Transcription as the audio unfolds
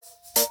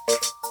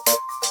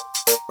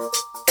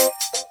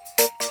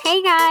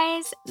Hey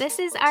guys, this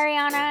is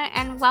Ariana,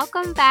 and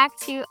welcome back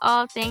to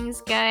All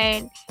Things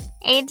Good,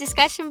 a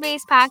discussion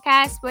based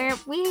podcast where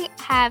we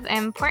have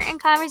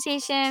important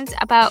conversations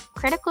about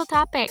critical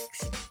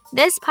topics.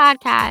 This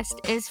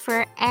podcast is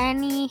for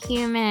any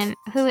human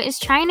who is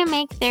trying to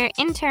make their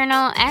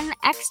internal and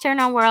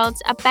external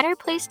worlds a better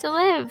place to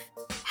live.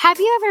 Have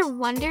you ever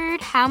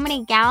wondered how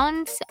many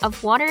gallons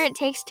of water it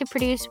takes to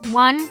produce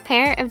one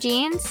pair of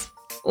jeans?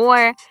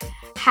 Or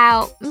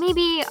how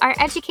maybe our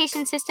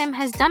education system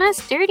has done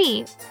us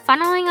dirty,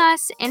 funneling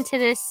us into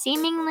this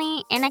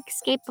seemingly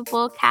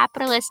inescapable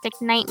capitalistic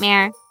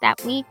nightmare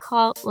that we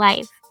call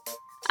life.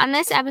 On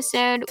this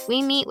episode,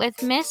 we meet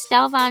with Miss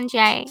Delvon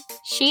J.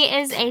 She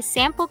is a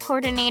sample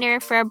coordinator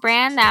for a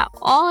brand that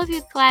all of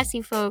you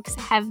classy folks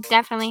have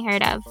definitely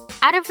heard of.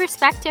 Out of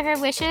respect to her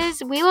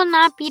wishes, we will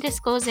not be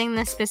disclosing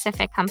the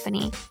specific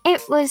company.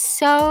 It was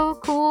so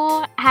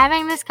cool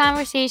having this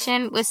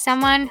conversation with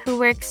someone who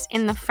works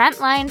in the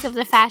front lines of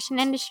the fashion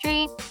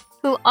industry,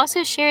 who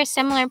also shares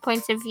similar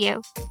points of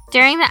view.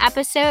 During the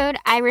episode,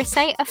 I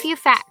recite a few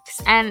facts,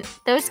 and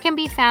those can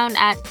be found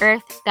at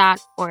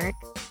earth.org.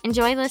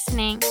 Enjoy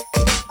listening.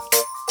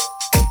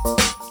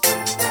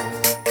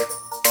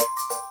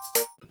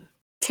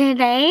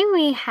 Today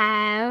we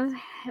have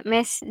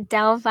Miss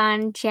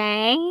Delvon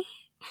J.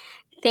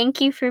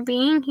 Thank you for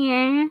being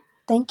here.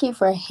 Thank you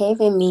for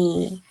having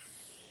me.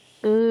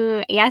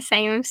 Ooh, yes, I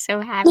am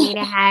so happy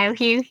to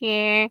have you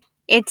here.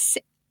 It's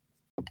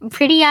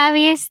pretty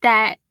obvious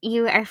that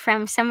you are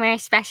from somewhere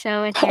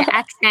special with your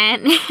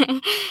accent.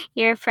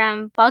 You're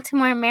from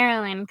Baltimore,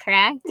 Maryland,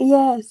 correct?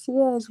 Yes,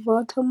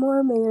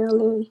 Baltimore,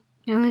 Maryland.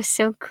 It was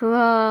so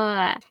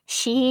cool.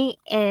 She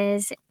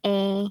is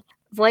a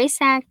voice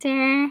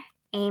actor,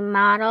 a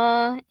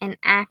model, an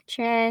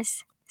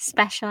actress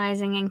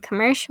specializing in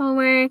commercial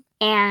work,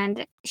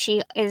 and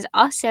she is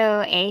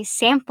also a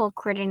sample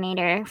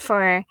coordinator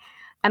for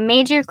a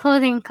major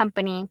clothing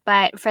company.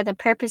 But for the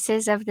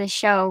purposes of the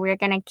show, we're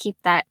going to keep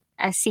that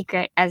a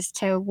secret as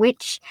to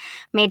which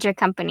major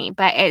company,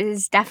 but it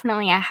is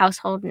definitely a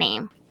household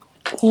name.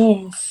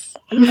 Yes.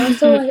 I'm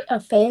also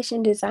a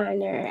fashion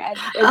designer. I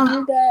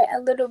do that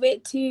a little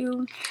bit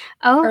too.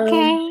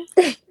 Okay.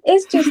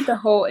 It's just the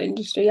whole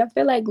industry. I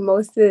feel like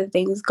most of the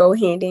things go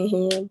hand in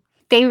hand.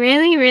 They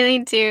really, really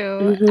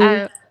do.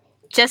 Mm-hmm.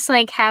 Just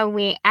like how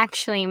we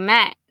actually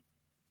met.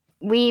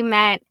 We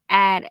met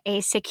at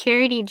a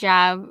security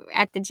job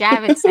at the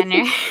Javits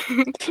Center.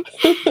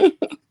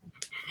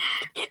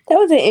 That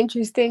was an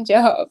interesting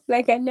job.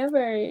 Like, I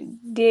never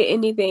did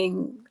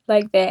anything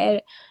like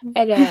that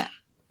at a,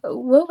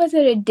 what was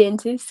it, a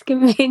dentist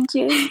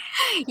convention?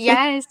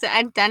 Yes,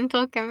 a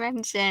dental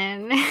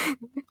convention.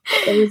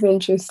 It was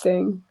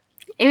interesting.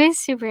 It was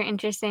super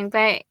interesting,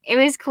 but it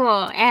was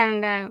cool.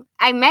 And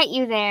I met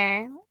you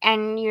there,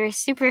 and you were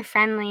super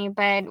friendly,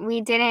 but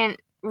we didn't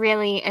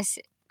really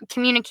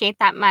communicate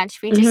that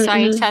much. We just saw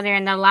each other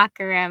in the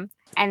locker room.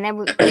 And then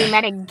we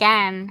met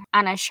again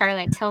on a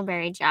Charlotte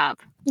Tilbury job.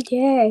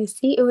 Yeah,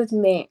 see, it was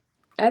meant.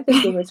 I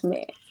think it was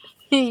meant.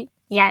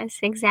 Yes,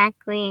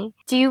 exactly.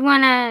 Do you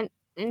want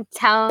to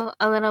tell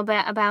a little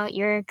bit about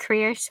your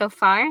career so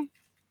far?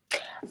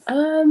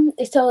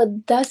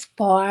 So thus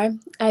far,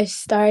 I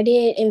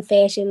started in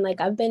fashion. Like,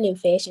 I've been in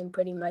fashion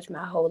pretty much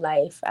my whole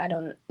life. I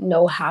don't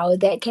know how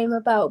that came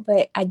about,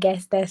 but I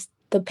guess that's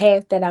the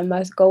path that I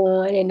must go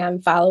on, and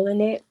I'm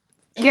following it.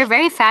 You're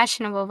very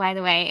fashionable, by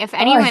the way. If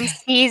anyone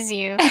sees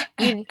you,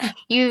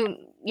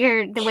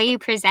 you're the way you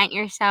present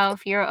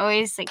yourself, you're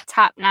always like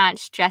top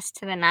notch, dressed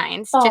to the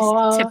nines.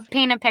 Just to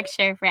paint a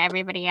picture for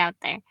everybody out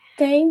there.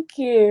 Thank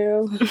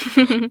you.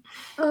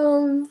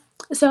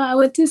 So I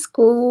went to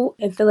school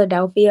in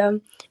Philadelphia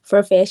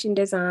for fashion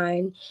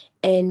design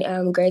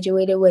and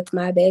graduated with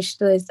my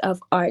bachelor's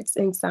of arts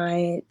and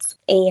science.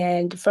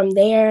 And from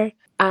there,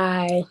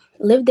 I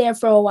lived there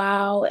for a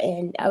while,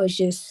 and I was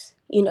just,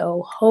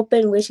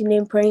 hoping, wishing,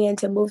 and praying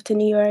to move to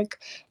New York.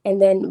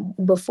 And then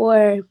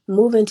before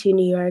moving to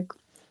New York,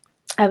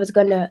 I was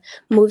going to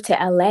move to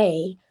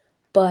LA,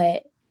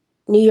 but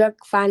New York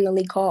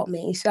finally called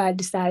me. So I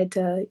decided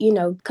to,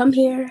 come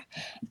here.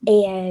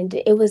 And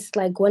it was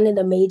like one of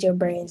the major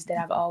brands that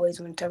I've always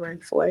wanted to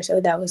work for. So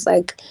that was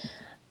like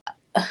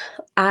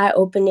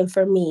eye-opening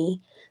for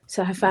me.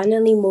 So I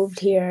finally moved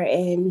here,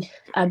 and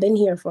I've been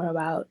here for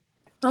about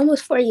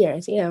almost 4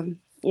 years. Yeah.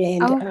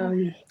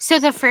 And so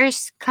the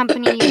first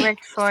company you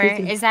worked for,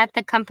 is that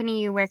the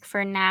company you work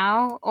for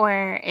now,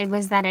 or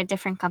was that a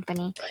different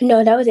company?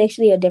 No, that was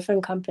actually a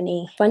different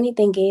company. Funny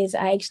thing is,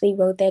 I actually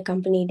wrote that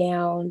company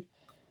down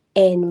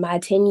in my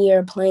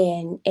 10-year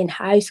plan in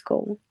high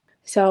school.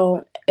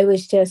 So it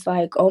was just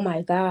like, oh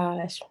my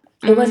gosh.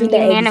 It wasn't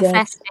that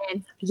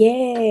manifested.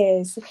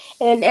 Yes.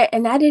 And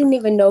I didn't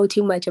even know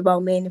too much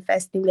about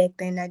manifesting back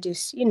then. I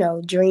just,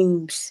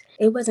 dreams.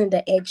 It wasn't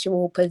the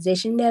actual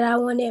position that I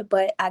wanted,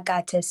 but I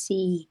got to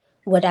see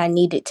what I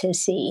needed to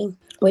see,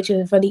 which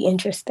was really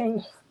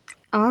interesting.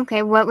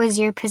 Okay. What was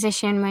your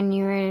position when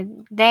you were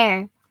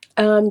there?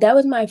 That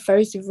was my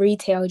first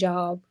retail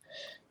job.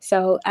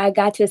 So I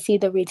got to see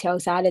the retail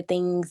side of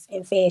things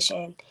in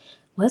fashion.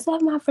 Was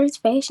that my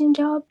first fashion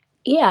job?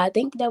 Yeah, I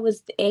think that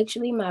was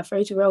actually my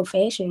first real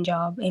fashion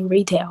job in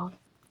retail.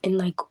 And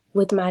like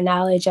with my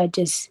knowledge, I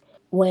just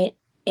went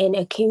and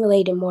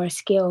accumulated more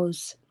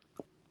skills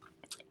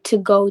to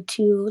go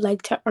to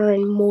like to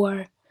earn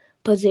more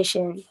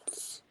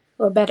positions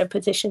or better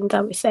positions,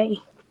 I would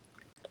say.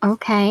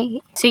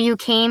 Okay. So you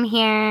came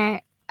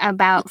here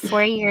about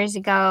 4 years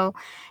ago.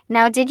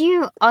 Now, did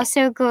you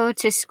also go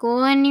to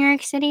school in New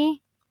York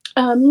City?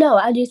 No,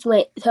 I just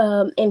went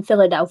in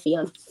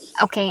Philadelphia.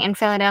 Okay, in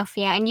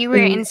Philadelphia. And you were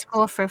Mm-hmm. in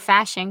school for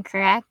fashion,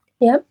 correct?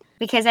 Yep.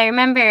 Because I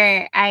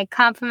remember I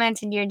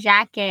complimented your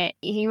jacket.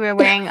 You were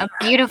wearing a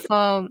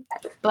beautiful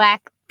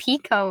black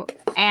peacoat,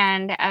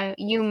 and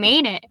you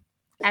made it.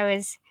 I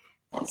was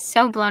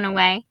so blown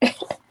away.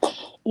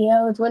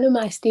 Yeah, it was one of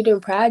my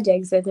student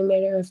projects, as a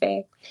matter of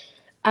fact.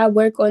 I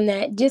work on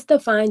that just to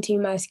fine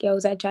tune my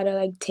skills. I try to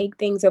like take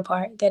things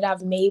apart that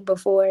I've made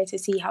before to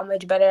see how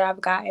much better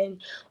I've gotten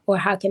or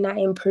how can I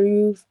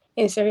improve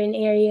in certain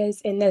areas.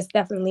 And that's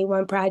definitely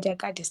one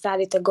project I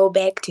decided to go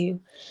back to.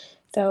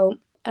 So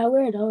I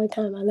wear it all the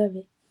time. I love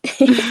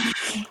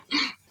it.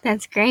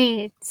 That's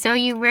great. So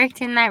you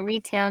worked in that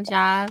retail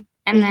job,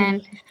 and then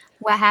Mm-hmm.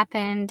 what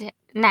happened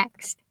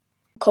next?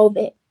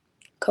 COVID.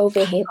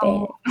 COVID hit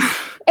bad.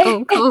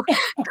 Oh, oh,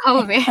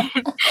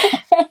 COVID.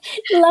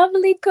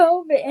 Lovely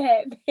COVID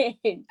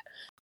happened.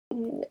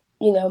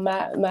 You know,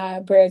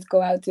 my prayers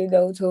go out to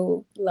those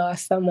who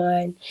lost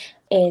someone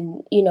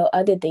and, you know,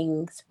 other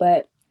things.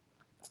 But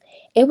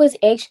it was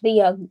actually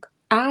a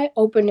eye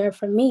opener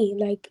for me.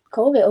 Like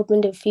COVID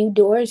opened a few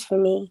doors for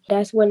me.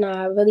 That's when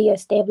I really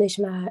established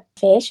my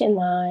fashion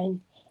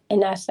line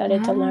and I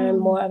started to learn Oh,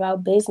 more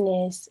about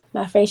business.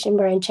 My fashion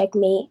brand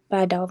Checkmate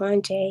by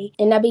Delvon.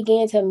 And I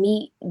began to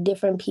meet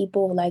different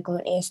people like on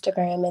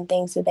Instagram and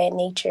things of that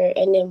nature.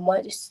 And then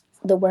once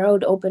the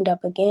world opened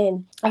up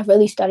again, I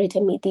really started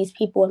to meet these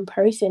people in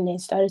person and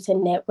started to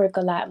network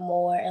a lot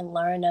more and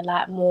learn a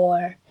lot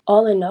more.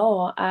 All in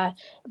all, I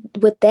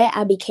with that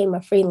I became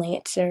a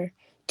freelancer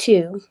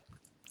too.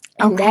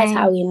 And that's okay.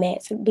 how we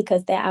met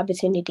because that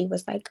opportunity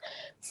was like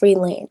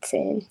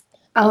freelancing.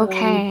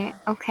 Okay,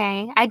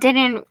 okay. I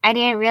didn't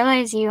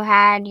realize you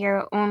had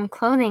your own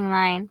clothing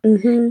line.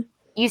 Mhm.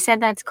 You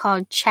said that's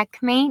called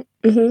Checkmate?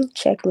 Mhm.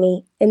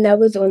 Checkmate. And that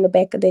was on the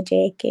back of the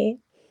jacket.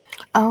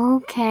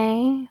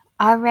 Okay.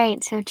 All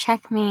right, so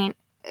Checkmate.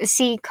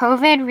 See,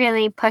 COVID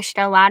really pushed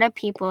a lot of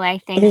people, I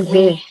think.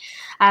 Mhm.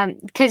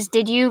 Because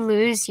did you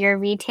lose your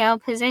retail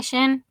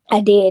position?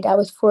 I did. I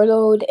was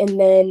furloughed and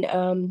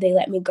then they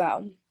let me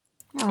go.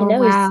 Oh, And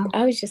wow.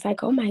 I was just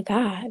like, "Oh my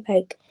god."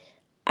 Like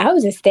I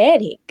was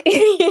ecstatic.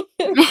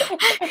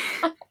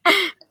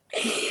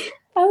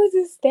 I was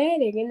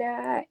ecstatic,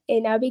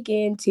 and I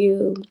began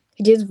to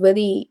just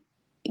really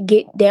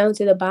get down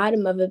to the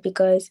bottom of it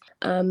because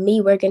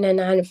me working a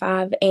 9 to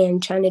 5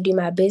 and trying to do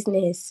my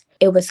business,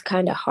 it was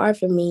kind of hard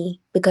for me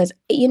because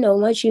you know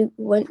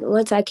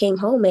once I came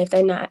home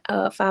after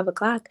 5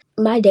 o'clock,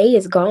 my day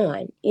is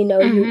gone. You know,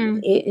 Mm-hmm.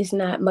 it's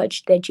not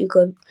much that you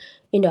could,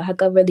 you know, I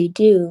could really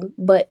do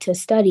but to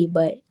study,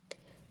 but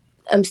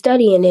I'm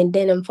studying and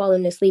then I'm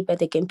falling asleep at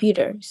the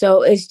computer.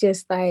 So it's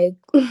just like,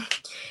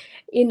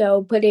 you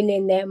know, putting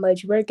in that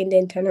much work and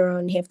then turn around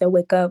and have to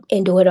wake up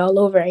and do it all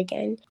over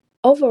again.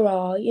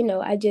 Overall, you know,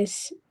 I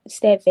just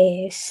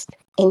steadfast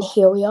and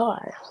here we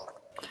are.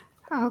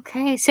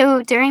 Okay,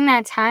 so during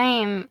that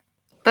time,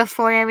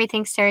 before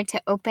everything started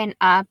to open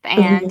up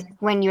and Mhm.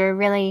 when you were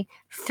really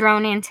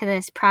thrown into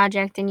this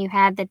project and you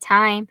had the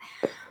time,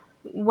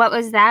 what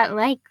was that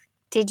like?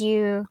 Did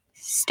you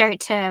start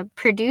to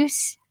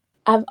produce?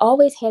 I've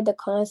always had the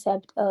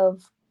concept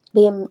of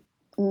being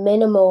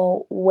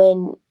minimal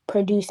when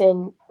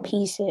producing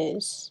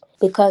pieces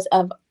because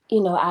of,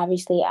 you know,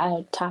 obviously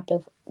our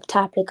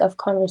topic of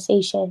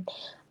conversation,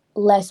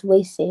 less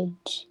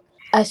wastage.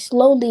 I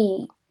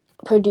slowly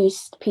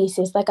produced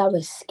pieces, like I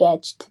would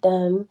sketch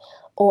them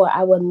or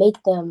I would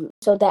make them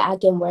so that I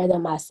can wear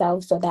them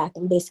myself so that I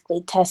can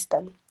basically test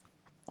them.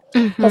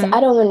 Because Mm-hmm.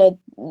 I don't want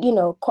to, you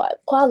know,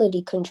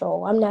 quality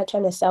control. I'm not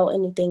trying to sell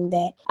anything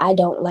that I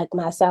don't like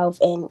myself.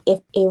 And if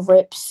it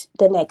rips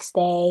the next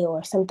day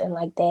or something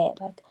like that,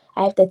 like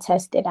I have to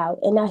test it out.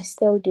 And I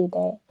still do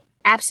that.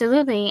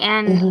 Absolutely.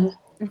 And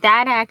Mm-hmm.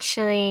 that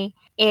actually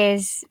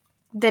is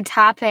the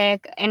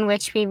topic in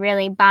which we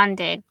really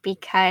bonded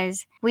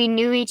because we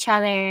knew each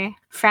other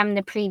from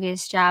the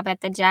previous job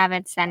at the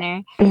Javits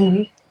Center.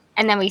 Mm-hmm.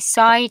 And then we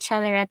saw each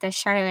other at the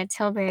Charlotte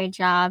Tilbury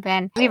job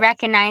and we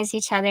recognized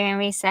each other and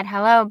we said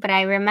hello. But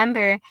I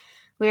remember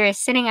we were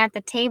sitting at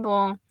the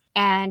table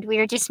and we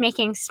were just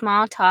making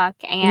small talk.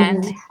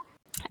 And Mm-hmm.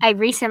 I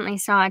recently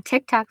saw a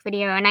TikTok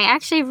video and I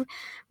actually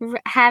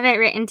have it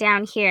written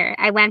down here.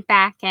 I went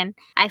back and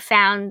I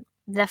found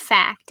the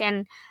fact.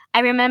 And I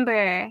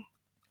remember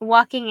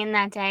walking in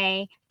that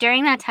day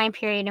during that time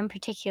period in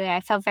particular.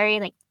 I felt very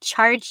like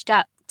charged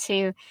up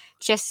to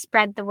just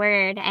spread the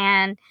word.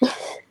 And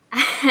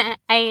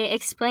I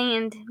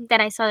explained that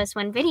I saw this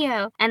one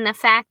video, and the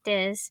fact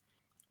is,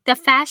 The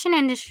fashion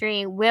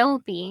industry will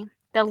be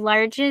the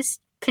largest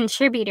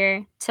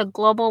contributor to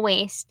global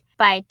waste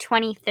by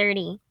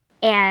 2030,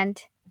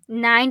 and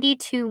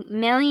 92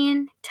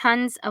 million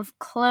tons of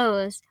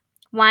clothes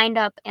wind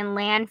up in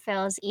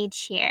landfills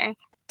each year.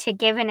 To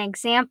give an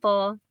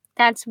example,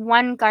 that's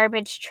one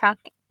garbage truck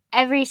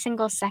every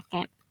single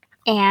second.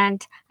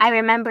 And I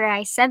remember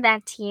I said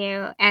that to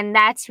you, and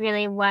that's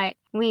really what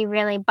we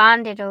really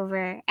bonded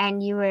over.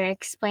 And you were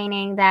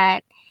explaining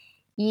that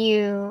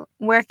you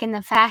work in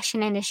the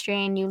fashion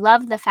industry and you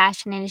love the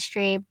fashion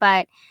industry,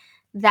 but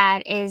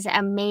that is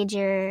a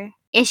major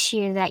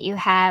issue that you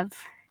have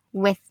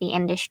with the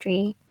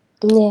industry.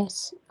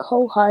 Yes,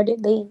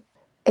 wholeheartedly.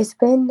 It's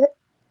been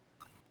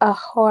a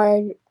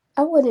hard,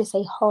 I wouldn't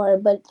say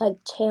hard, but like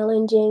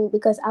challenging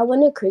because I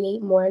want to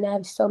create more and I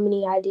have so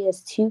many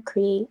ideas to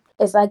create.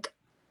 It's like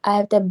I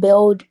have to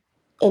build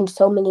in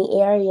so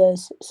many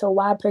areas. So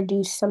why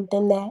produce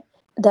something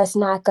that's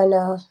not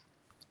gonna,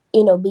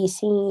 be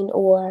seen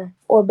or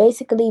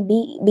basically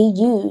be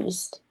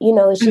used?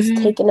 It's just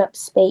Mm-hmm. taking up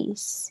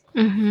space.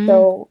 Mm-hmm.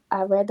 So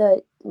I rather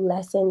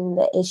lessen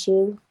the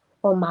issue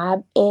on my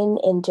end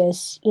and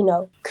just,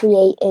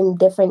 create in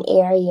different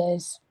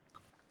areas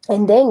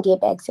and then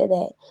get back to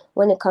that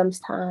when it comes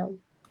time.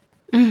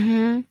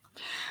 Mm-hmm.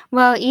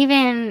 Well,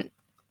 even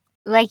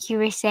like you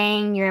were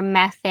saying, your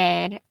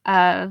method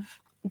of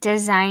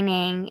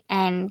designing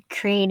and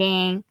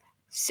creating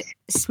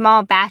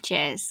small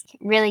batches,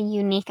 really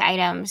unique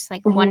items,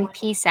 like one Mm-hmm.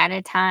 piece at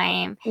a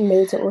time,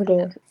 Made to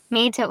order.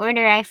 made to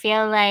order, I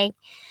feel like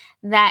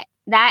that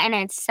in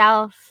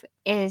itself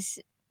is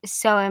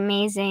so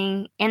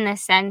amazing in the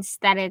sense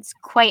that it's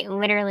quite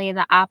literally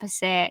the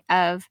opposite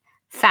of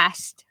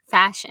fast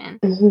fashion.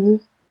 Mm-hmm.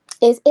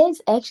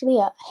 It's actually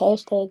a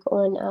hashtag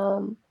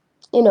on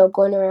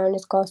going around.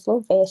 It's called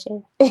slow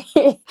fashion.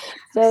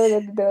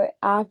 So the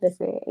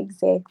opposite,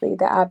 exactly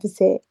the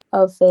opposite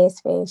of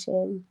fast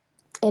fashion.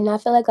 And I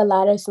feel like a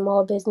lot of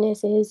small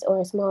businesses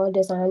or small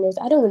designers,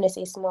 I don't want to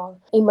say small,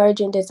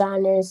 emerging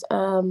designers,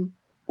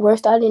 we're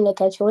starting to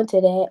catch on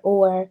to that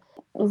or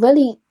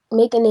really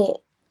making it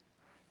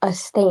a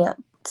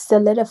stamp,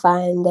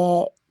 solidifying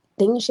that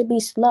things should be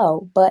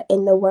slow. But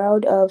in the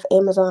world of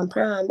Amazon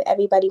Prime,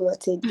 everybody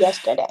wants it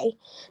yesterday.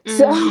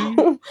 So,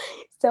 Mm-hmm.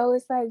 so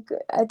it's like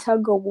a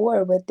tug of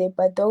war with it.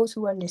 But those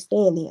who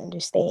understand, they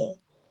understand.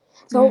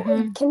 So,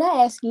 Mm-hmm. can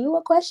I ask you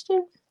a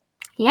question?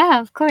 Yeah,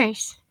 of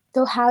course.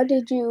 So, how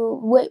did you?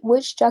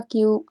 What struck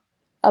you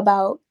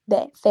about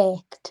that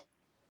fact?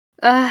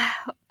 Uh,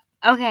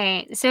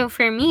 okay, so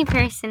for me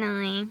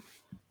personally,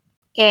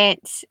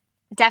 it's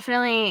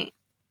definitely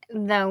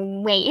the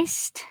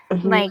waste,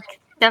 Mm-hmm. like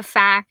the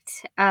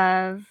fact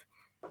of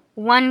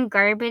one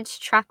garbage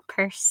truck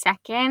per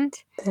second.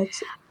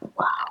 That's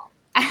wow.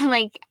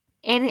 Like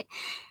it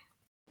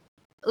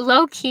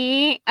low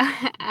key,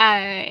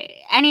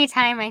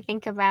 anytime I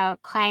think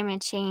about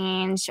climate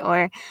change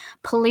or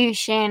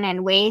pollution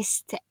and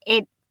waste,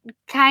 it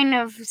kind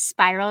of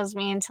spirals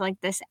me into like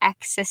this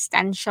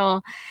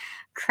existential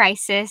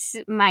crisis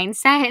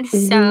mindset.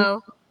 Mm-hmm.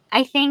 So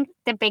I think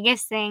the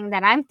biggest thing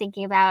that I'm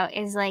thinking about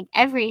is like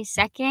every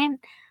second,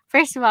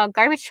 first of all,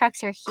 garbage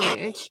trucks are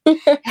huge.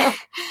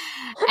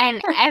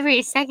 And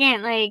every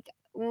second, like,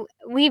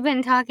 we've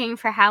been talking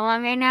for how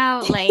long right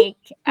now? Like,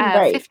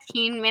 Right.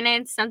 15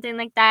 minutes, something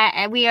like that.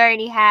 And we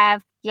already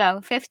have,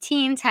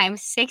 15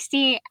 times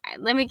 60.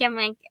 Let me get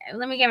my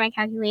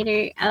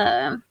calculator.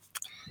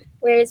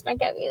 Where is my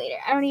calculator?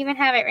 I don't even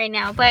have it right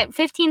now. But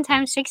 15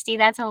 times 60,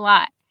 that's a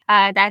lot.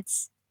 I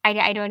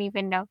don't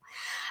even know.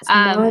 It's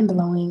Um, mind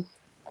blowing.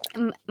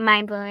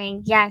 Mind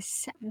blowing.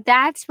 Yes,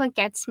 that's what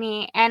gets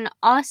me. And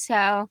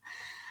also,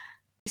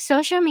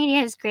 social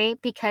media is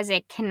great because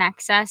it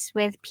connects us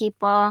with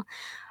people.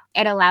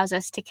 It allows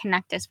us to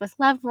connect us with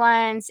loved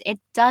ones. It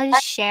does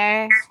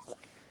share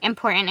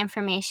important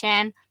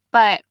information.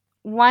 But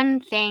one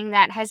thing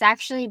that has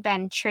actually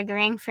been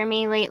triggering for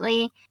me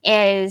lately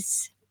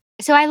is,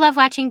 so I love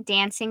watching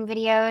dancing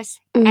videos,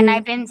 and Mm-hmm.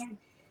 I've been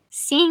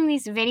seeing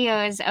these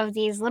videos of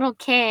these little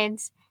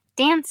kids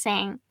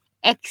dancing,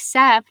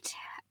 except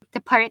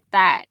the part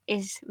that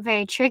is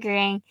very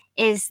triggering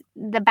is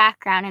the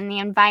background and the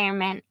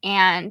environment.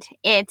 And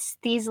it's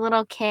these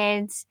little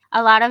kids,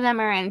 a lot of them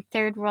are in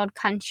third world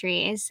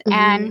countries, Mm-hmm.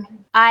 and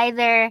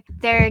either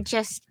they're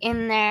just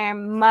in their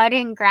mud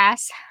and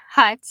grass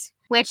huts,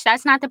 which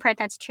that's not the part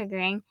that's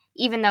triggering,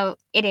 even though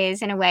it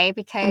is in a way,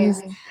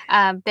 because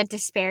Mm-hmm. the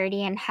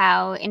disparity in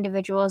how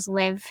individuals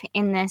live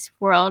in this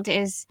world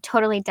is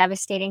totally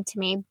devastating to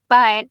me.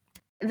 But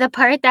the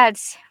part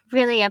that's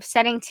really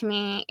upsetting to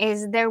me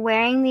is they're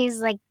wearing these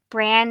like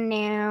brand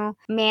new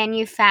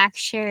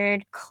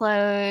manufactured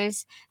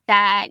clothes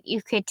that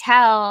you could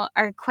tell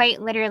are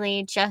quite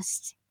literally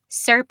just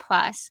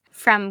surplus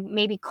from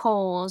maybe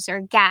Kohl's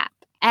or Gap.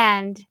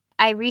 And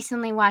I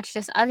recently watched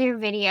this other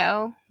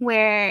video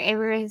where it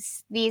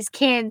was these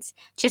kids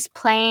just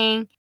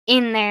playing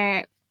in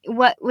their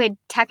what would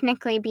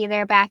technically be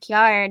their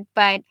backyard,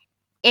 but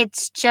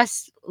it's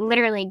just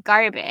literally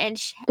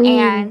garbage. Mm.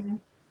 And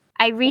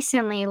I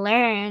recently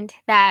learned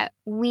that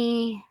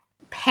we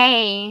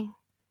pay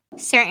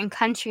certain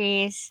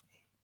countries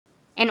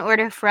in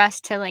order for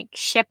us to like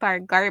ship our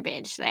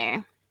garbage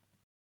there.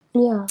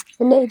 Yeah,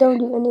 and they don't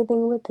do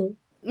anything with it.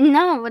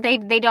 No, they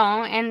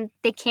don't, and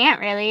they can't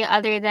really,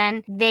 other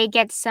than they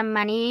get some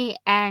money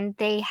and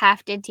they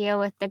have to deal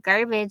with the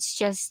garbage,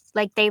 just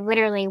like they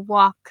literally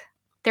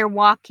they're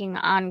walking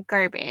on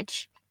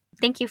garbage.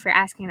 Thank you for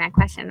asking that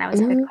question. That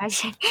was a good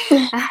question.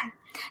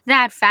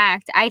 That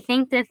fact, I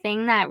think the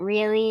thing that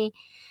really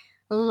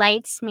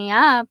lights me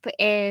up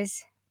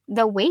is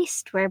the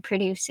waste we're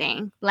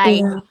producing.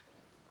 Like, Yeah.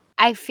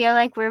 I feel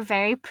like we're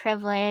very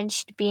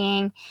privileged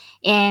being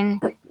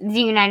in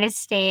the United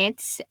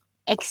States,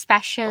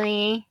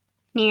 especially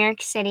New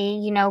York City.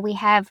 You know, we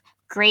have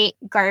great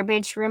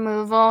garbage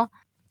removal.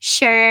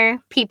 Sure,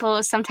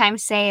 people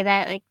sometimes say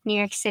that like New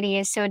York City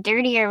is so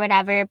dirty or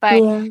whatever,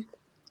 but Yeah.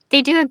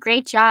 they do a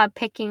great job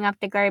picking up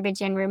the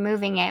garbage and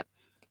removing it.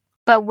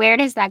 But where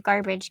does that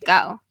garbage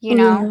go, you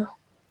know? Yeah.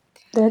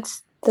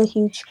 That's the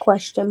huge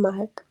question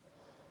mark.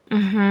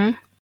 Mhm.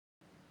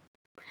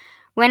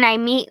 When I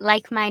meet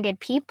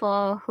like-minded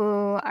people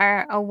who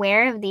are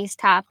aware of these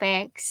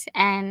topics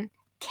and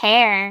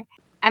care,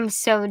 I'm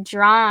so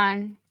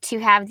drawn to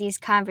have these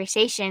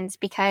conversations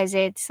because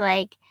it's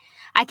like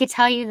I could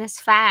tell you this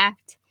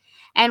fact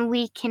and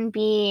we can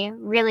be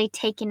really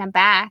taken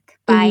aback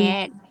by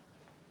it.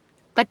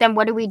 But then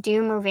what do we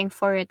do moving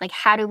forward? Like,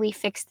 how do we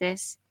fix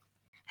this?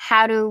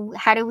 How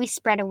do we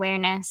spread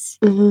awareness?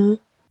 And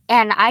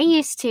I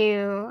used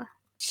to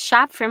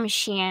shop from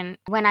Shein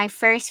when I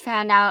first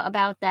found out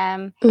about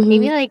them,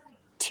 maybe like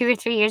 2 or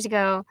 3 years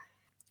ago.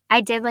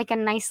 I did like a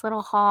nice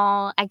little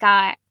haul. I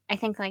got, I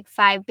think, like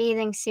 5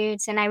 bathing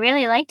suits and I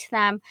really liked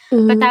them.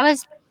 But that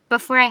was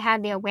before I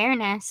had the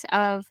awareness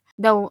of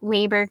the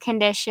labor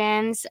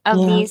conditions of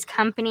Yeah. these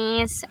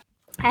companies.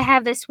 I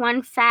have this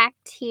one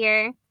fact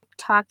here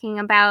talking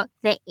about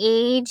the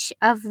age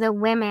of the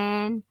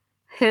women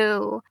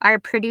who are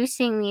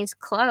producing these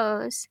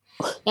clothes.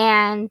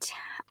 And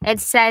it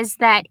says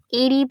that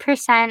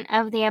 80%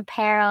 of the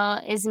apparel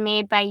is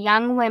made by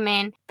young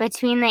women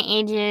between the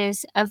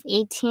ages of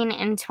 18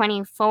 and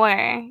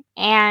 24.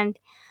 And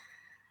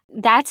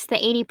that's the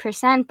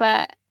 80%.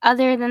 But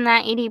other than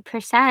that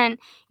 80%,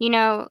 you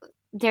know,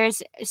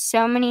 there's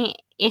so many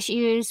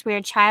issues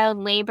where child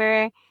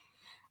labor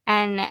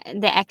and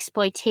the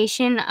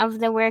exploitation of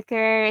the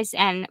workers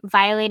and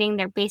violating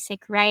their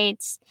basic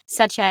rights,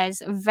 such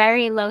as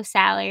very low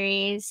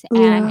salaries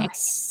and Yeah.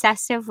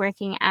 excessive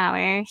working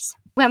hours.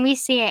 When we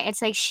see it,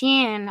 it's like,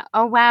 Shein,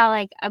 oh wow,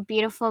 like a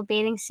beautiful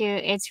bathing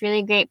suit. It's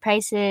really great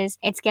prices.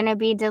 It's going to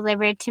be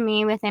delivered to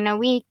me within a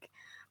week.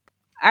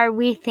 Are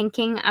we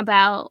thinking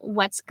about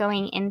what's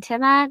going into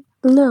that?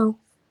 No,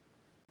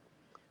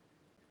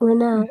 we're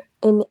not.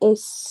 And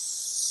it's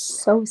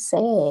so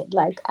sad.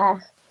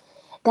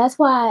 That's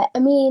why, I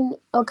mean,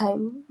 okay,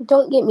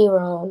 don't get me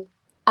wrong.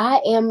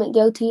 I am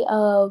guilty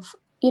of,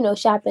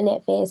 shopping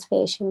at fast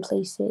fashion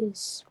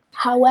places.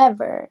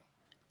 However,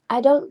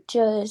 I don't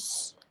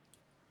just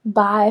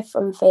buy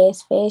from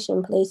fast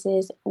fashion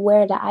places,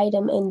 wear the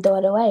item, and throw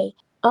it away.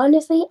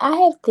 Honestly, I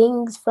have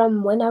things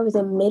from when I was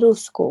in middle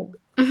school.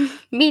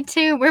 Me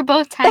too. We're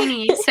both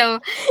tiny, so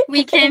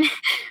we can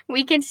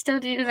we can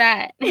still do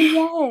that.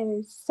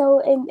 Yes.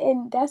 So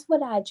and that's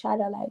what I try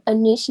to like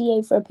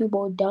initiate for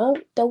people.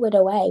 Don't throw it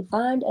away.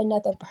 Find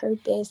another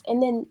purpose.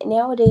 And then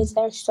nowadays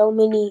there's so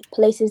many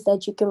places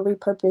that you can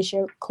repurpose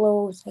your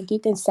clothes. Like you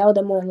can sell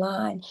them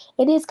online.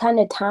 It is kind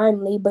of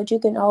timely, but you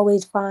can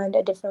always find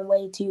a different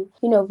way to,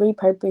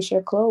 repurpose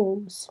your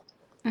clothes.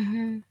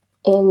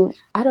 And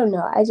I don't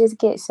know, I just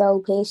get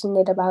so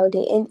passionate about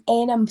it,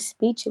 and I'm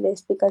speechless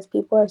because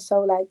people are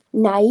so like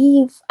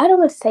naive. I don't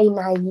want to say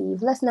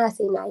naive. Let's not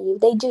say naive.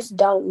 They just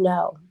don't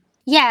know.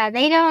 Yeah,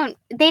 they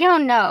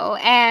don't know,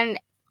 and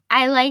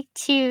I like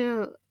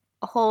to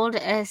hold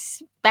a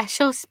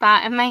special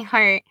spot in my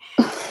heart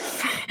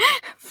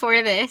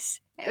for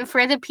this,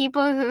 for the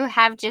people who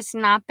have just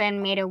not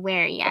been made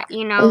aware yet,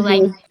 you know,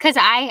 like, cuz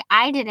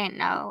I didn't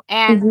know.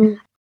 And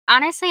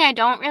honestly, I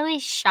don't really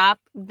shop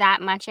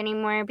that much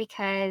anymore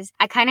because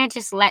I kind of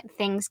just let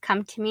things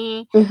come to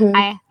me.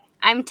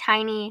 I'm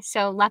tiny,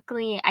 so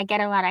luckily I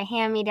get a lot of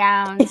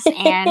hand-me-downs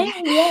and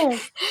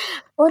Yes.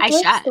 Or I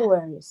thrift shop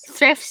stores.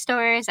 thrift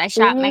stores. I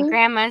shop my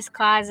grandma's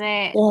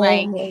closet.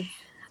 Like, Yes.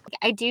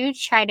 I do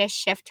try to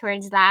shift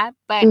towards that,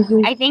 but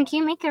I think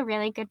you make a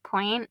really good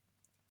point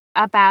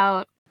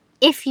about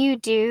if you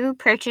do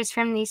purchase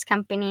from these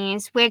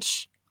companies,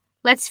 which,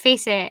 let's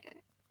face it,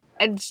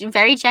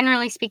 very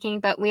generally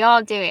speaking, but we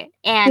all do it.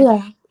 And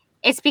Yeah.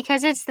 it's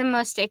because it's the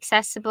most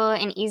accessible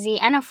and easy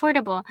and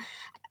affordable.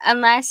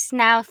 Unless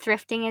now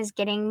thrifting is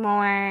getting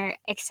more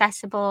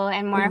accessible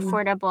and more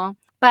affordable.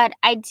 But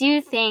I do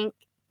think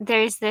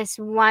there's this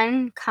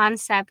one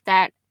concept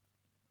that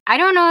I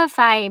don't know if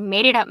I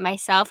made it up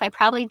myself. I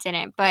probably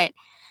didn't, but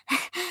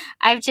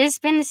I've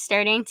just been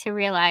starting to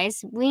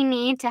realize we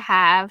need to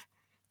have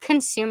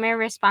consumer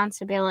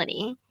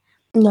responsibility.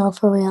 No,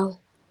 for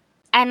real.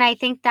 And I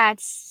think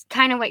that's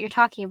kind of what you're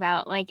talking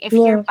about. Like, if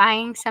you're Yeah.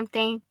 buying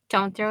something,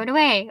 don't throw it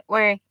away.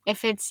 Or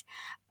if it's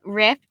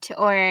ripped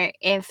or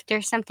if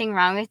there's something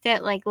wrong with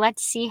it, like,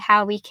 let's see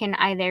how we can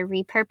either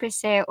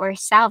repurpose it or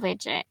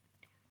salvage it.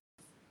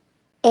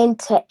 And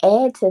to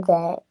add to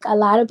that, a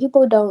lot of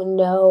people don't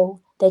know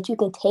that you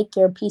can take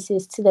your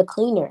pieces to the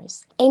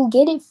cleaners and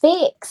get it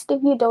fixed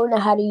if you don't know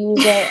how to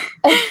use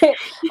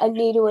a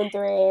needle and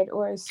thread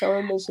or a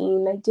sewing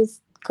machine. Like,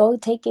 just go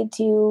take it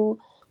to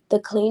the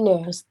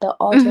cleaners, the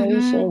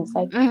alterations.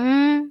 Like,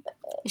 Mm-hmm.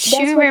 that's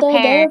Shoe what they're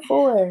repair. there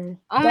for.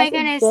 Oh my That's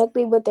goodness.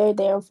 exactly what they're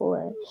there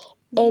for.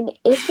 And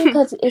it's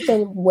because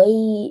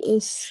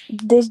it's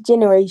this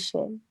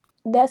generation.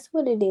 That's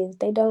what it is.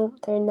 They're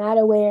not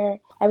aware.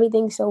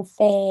 Everything's so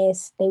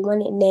fast. They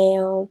want it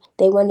now.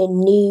 They want it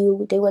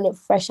new. They want it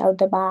fresh out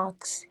the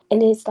box.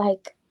 And it's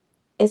like,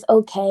 it's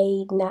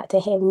okay not to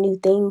have new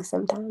things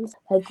sometimes.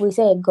 Like we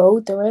said,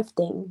 go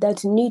thrifting.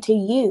 That's new to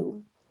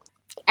you.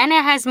 And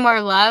it has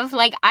more love.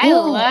 Like, I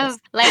love, Yes.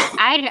 like,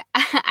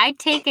 I'd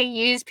take a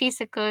used piece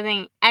of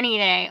clothing any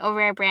day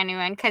over a brand new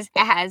one because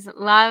it has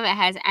love, it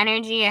has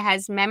energy, it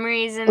has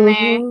memories in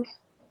there.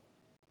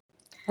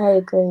 Mm-hmm. I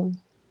agree.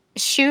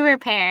 Shoe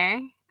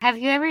repair. Have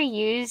you ever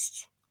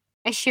used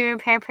a shoe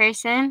repair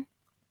person?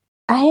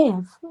 I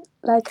have.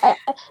 Like,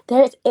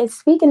 there's, and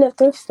speaking of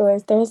thrift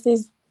stores, there's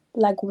this,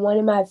 like, one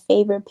of my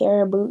favorite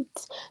pair of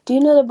boots. Do you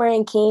know the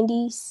brand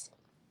Candies?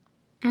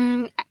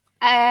 Mm,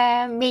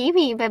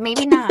 maybe, but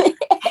maybe not.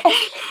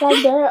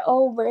 Like, they're an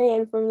old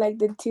brand from like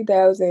the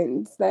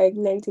 2000s, like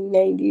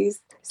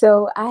 1990s.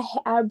 So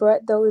I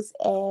brought those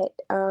at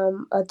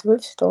a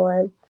thrift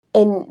store,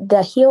 and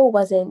the heel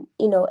wasn't,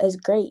 as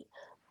great.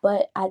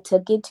 But I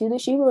took it to the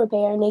shoe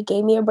repair, and they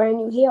gave me a brand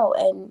new heel,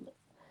 and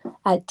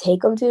I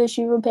take them to the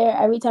shoe repair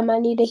every time I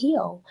need a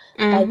heel.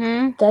 Like,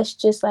 Mm-hmm. that's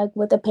just like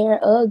with a pair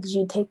of Uggs.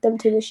 You take them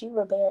to the shoe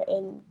repair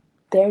and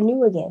they're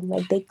new again.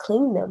 Like, they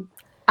clean them.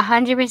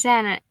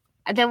 100%.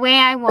 The way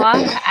I walk,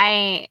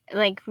 I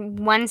like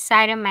one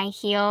side of my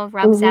heel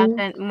rubs out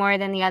Mhm. more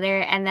than the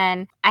other, and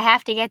then I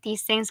have to get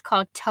these things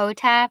called toe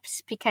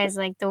taps because,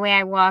 like, the way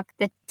I walk,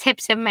 the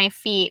tips of my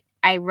feet,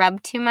 I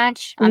rub too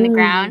much on the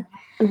ground.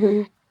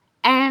 Mhm.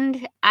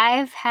 And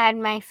I've had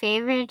my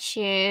favorite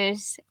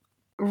shoes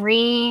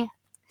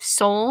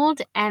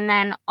resold, and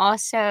then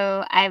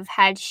also I've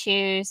had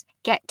shoes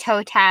get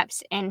toe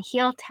taps and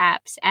heel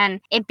taps,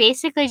 and it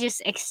basically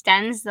just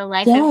extends the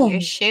life of your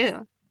Yes.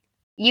 shoe.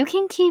 You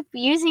can keep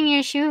using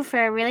your shoe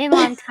for a really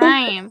long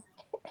time.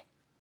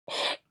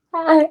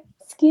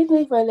 Excuse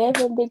me for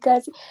laughing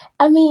because,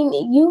 I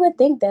mean, you would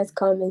think that's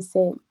common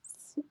sense,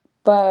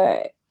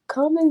 but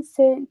common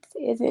sense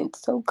isn't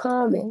so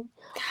common,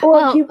 or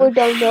Well, people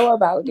don't know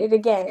about it.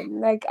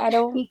 Again, like, I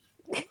don't.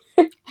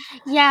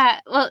 yeah,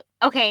 well,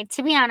 okay,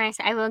 to be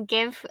honest, I will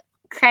give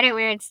credit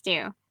where it's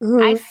due.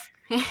 I, Mhm.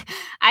 f-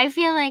 I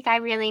feel like I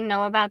really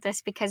know about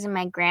this because of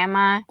my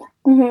grandma.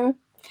 Mhm.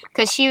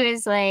 Because she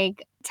was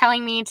like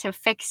telling me to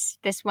fix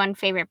this one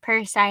favorite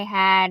purse I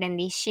had and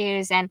these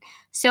shoes. And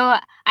so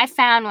I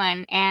found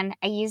one and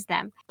I used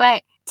them.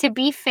 But to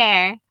be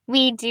fair,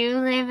 we do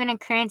live in a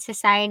current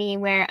society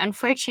where,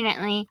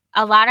 unfortunately,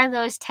 a lot of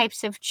those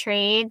types of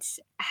trades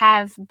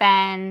have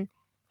been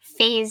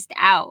phased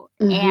out.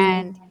 Mhm.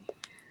 And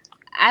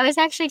I was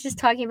actually just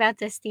talking about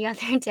this the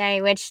other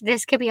day, which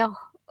this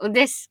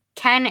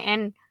can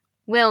and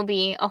will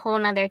be a whole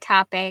nother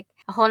topic,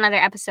 a whole nother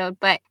episode.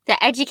 But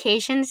the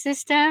education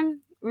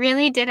system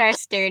really did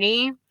us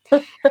dirty.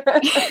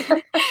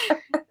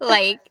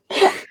 Like,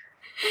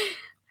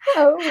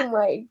 Oh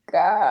my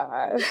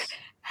gosh.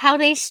 how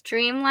they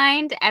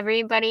streamlined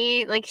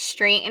everybody like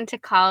straight into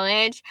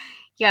college.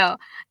 Yo,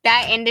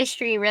 that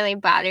industry really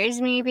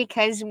bothers me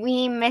because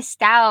we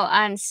missed out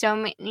on so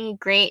many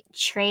great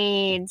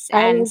trades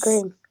I and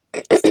agree.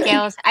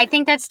 skills. I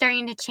think that's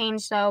starting to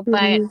change though,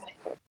 but Mhm.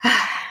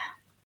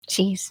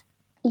 jeez.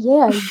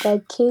 Yeah,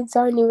 like, kids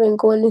aren't even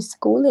going to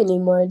school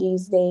anymore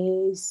these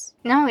days.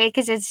 No,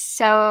 because it's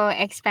so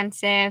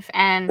expensive,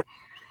 and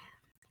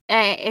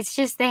it's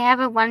just they have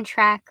a one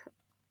track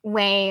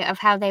way of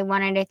how they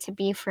wanted it to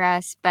be for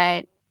us.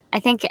 But I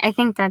think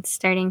that's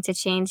starting to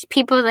change.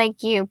 People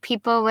like you,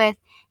 people with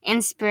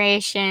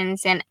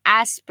inspirations and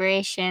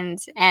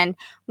aspirations and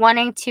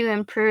wanting to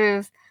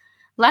improve.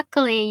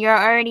 Luckily, you're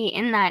already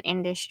in that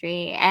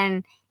industry,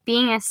 and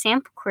being a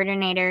sample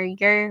coordinator,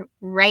 you're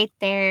right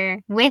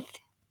there with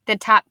the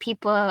top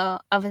people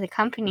of the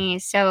company.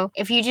 So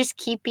if you just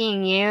keep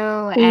being you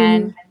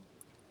and Mhm.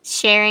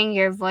 sharing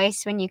your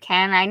voice when you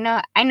can, I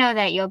know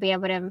that you'll be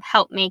able to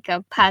help make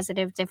a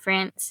positive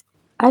difference.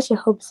 I should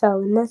hope so,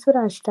 and that's what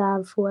I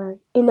strive for.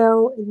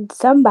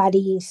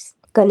 Somebody's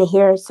gonna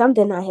hear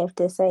something I have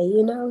to say.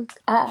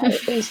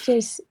 It's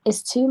just,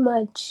 it's too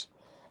much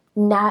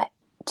not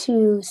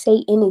to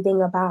say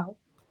anything about.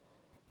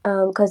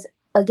 Because,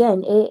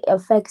 again, it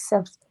affects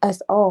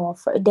us all,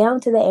 down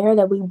to the air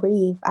that we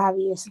breathe,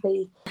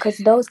 obviously. Because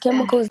those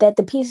chemicals that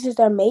the pieces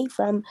are made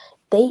from,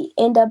 they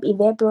end up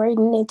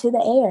evaporating into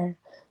the air.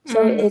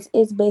 So Mm.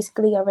 it's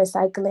basically a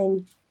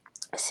recycling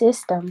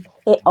system,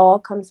 it all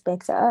comes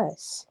back to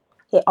us.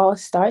 It all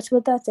starts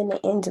with us and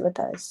it ends with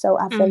us. So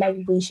I feel like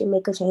we should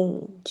make a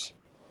change.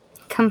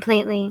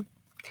 Completely.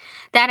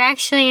 That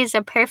actually is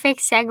a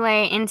perfect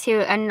segue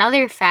into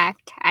another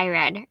fact I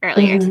read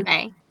earlier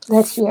today.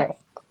 Let's hear it.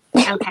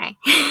 Okay.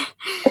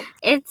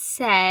 It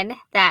said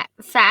that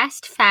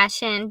fast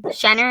fashion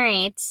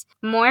generates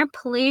more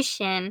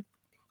pollution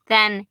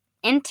than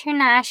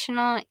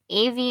international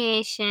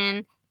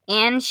aviation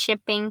and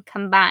shipping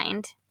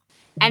combined.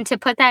 And to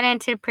put that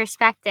into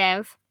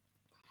perspective,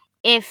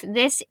 if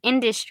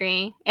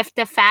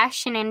the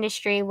fashion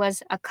industry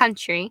was a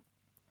country,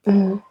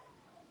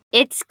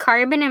 its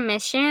carbon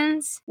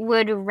emissions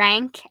would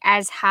rank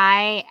as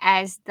high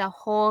as the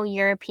whole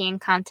European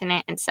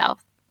continent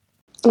itself.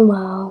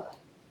 Wow.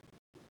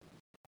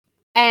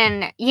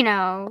 And,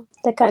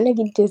 that kind of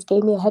just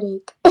gave me a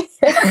headache.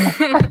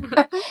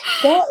 That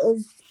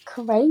is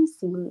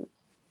crazy.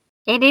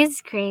 It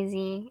is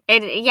crazy.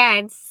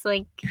 It's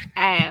like,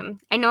 I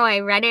know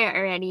I read it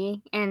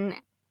already, and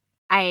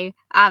I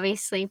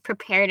obviously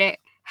prepared it,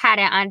 had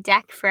it on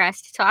deck for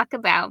us to talk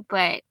about,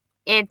 but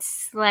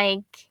it's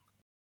like,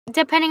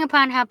 depending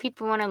upon how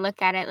people want to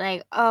look at it,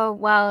 like, oh,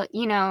 well,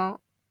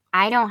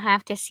 I don't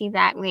have to see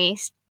that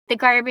waste. The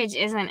garbage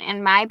isn't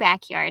in my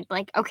backyard.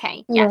 Like,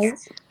 okay, yes. Right.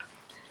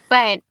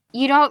 But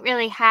you don't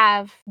really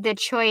have the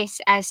choice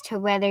as to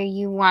whether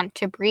you want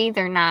to breathe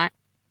or not.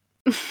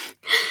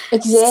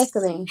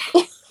 Exactly.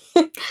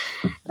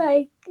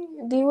 Like,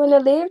 do you want to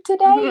live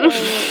today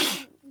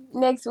or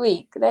next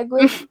week? Like,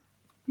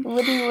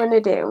 what do you want to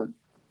do?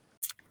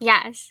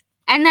 Yes.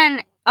 And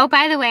then, oh,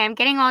 by the way, I'm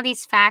getting all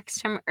these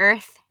facts from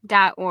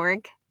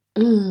earth.org.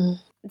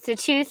 The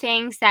two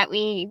things that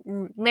we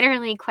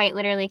quite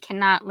literally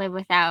cannot live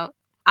without: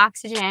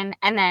 oxygen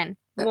and then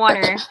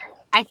water.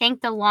 I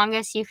think the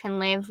longest you can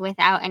live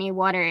without any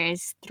water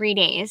is 3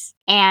 days.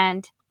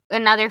 And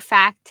another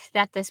fact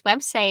that this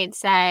website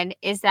said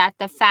is that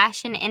the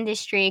fashion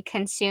industry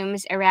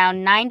consumes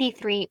around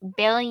 93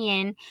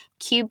 billion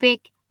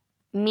cubic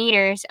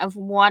meters of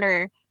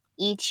water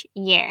each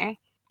year.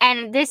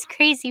 And this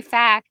crazy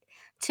fact,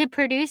 to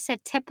produce a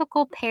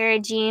typical pair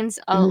of jeans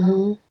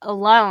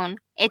alone,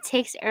 it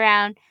takes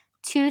around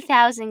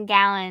 2,000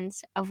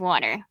 gallons of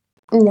water.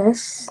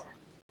 Yes.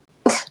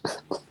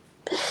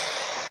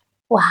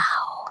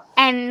 Wow.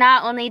 And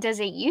not only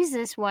does it use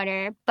this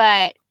water,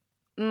 but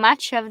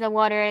much of the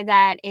water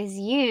that is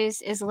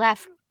used is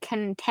left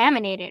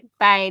contaminated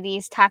by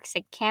these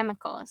toxic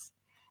chemicals.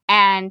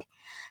 And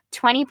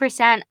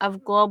 20%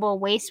 of global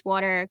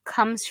wastewater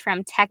comes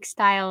from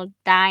textile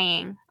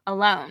dyeing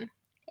alone.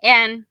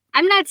 And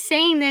I'm not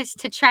saying this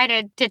to try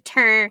to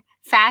deter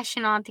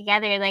fashion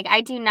altogether. Like,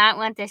 I do not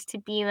want this to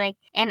be like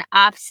an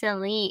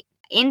obsolete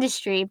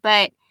industry,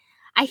 but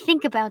I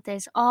think about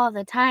this all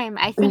the time.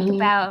 I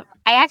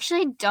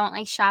actually don't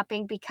like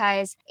shopping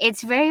because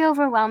it's very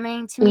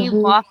overwhelming to me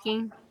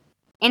walking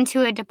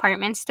into a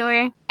department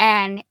store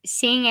and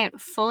seeing it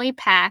fully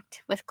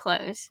packed with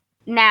clothes.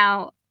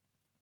 Now,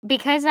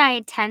 because I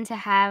tend to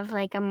have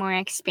like a more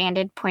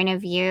expanded point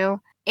of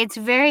view, it's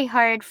very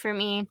hard for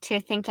me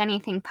to think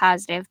anything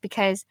positive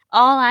because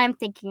all I'm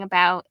thinking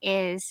about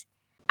is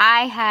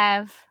I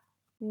have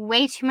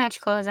way too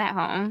much clothes at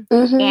home.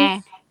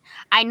 And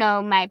I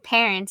know my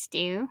parents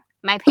do.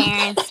 My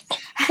parents,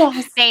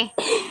 Yes.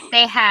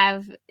 they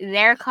have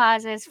their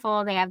closets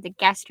full. They have the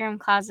guest room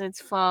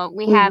closets full.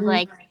 We have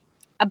like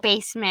a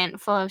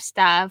basement full of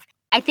stuff.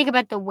 I think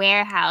about the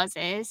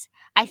warehouses.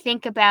 I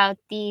think about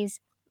these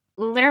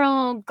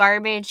literal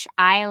garbage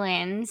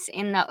islands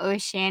in the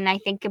ocean. I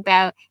think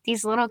about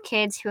these little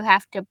kids who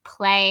have to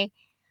play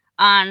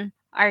on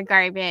our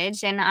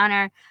garbage and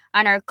on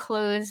our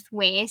clothes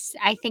waste.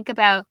 I think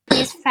about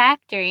these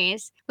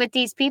factories with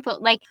these people.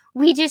 Like,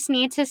 we just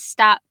need to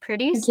stop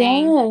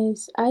producing.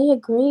 Yes, I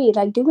agree.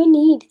 Like, do we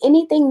need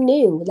anything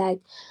new? Like,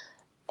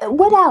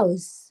 what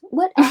else?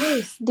 What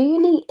else? Do you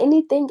need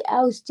anything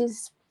else?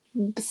 Just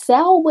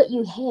sell what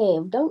you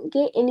have. Don't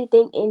get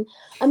anything in.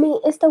 I mean,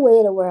 it's the way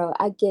of the world.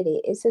 I get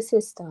it. It's a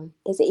system,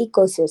 it's an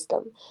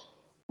ecosystem.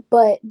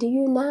 But do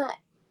you not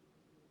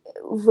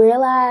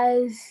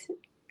realize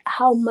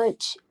how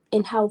much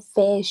and how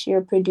fast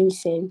you're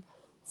producing?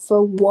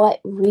 For what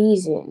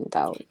reason,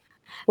 though?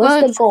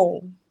 What's the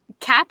goal?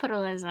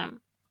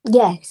 Capitalism.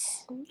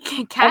 Yes.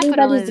 Everybody's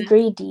Capitalism.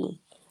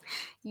 greedy.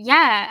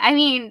 Yeah, I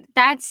mean,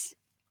 that's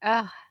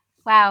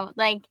wow,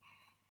 like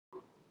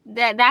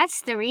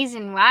that's the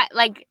reason why.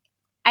 Like,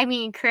 I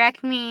mean,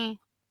 correct me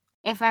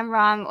if I'm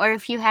wrong or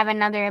if you have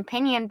another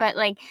opinion, but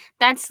like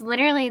that's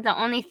literally the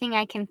only thing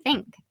I can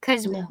think.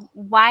 Cuz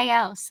why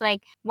else?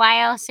 Like,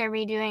 why else are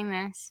we doing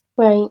this?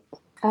 Right.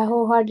 I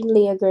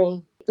wholeheartedly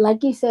agree.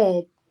 Like you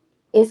said,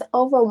 it's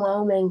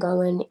overwhelming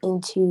going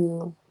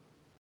into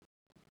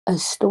a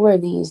store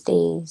these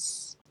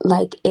days.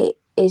 Like,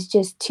 it's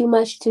just too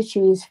much to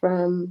choose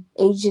from.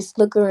 And you just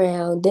look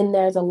around, then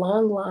there's a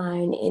long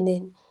line, and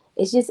then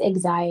it's just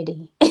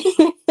anxiety.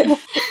 Get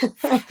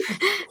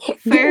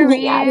For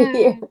me out of real.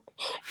 here.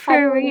 I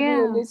don't For want to be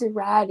on real. this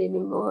ride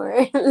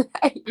anymore.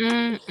 Like,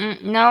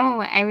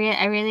 No, I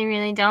really,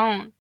 really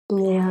don't.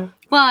 yeah.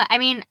 Well, I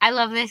mean, I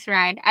love this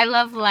ride. I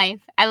love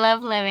life. I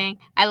love living.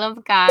 I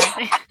love God.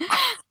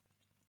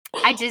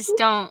 I just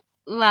don't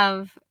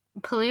love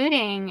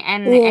polluting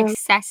and Yeah.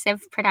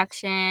 excessive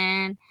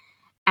production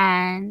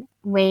and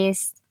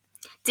waste.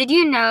 Did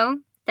you know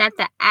that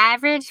the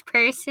average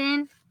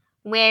person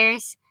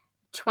wears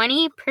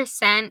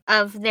 20%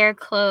 of their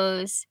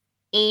clothes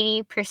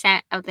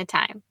 80% of the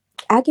time?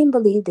 I can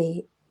believe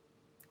that.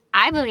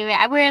 I believe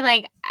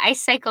it. I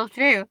cycle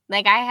through.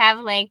 Like, I have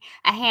like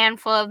a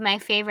handful of my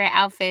favorite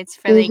outfits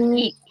for like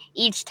Mm-hmm.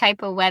 each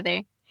type of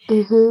weather.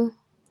 Mm-hmm.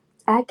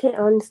 I can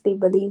honestly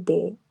believe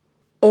that.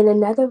 And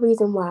another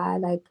reason why,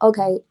 like,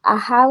 okay, I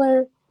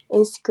holler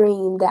and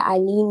scream that I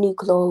need new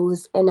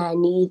clothes and I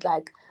need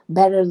like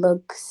better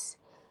looks.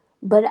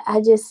 But I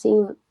just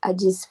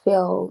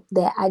feel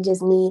that I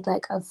just need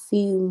like a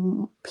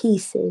few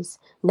pieces,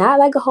 not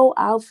like a whole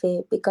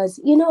outfit, because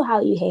you know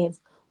how you have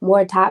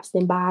more tops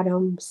than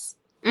bottoms,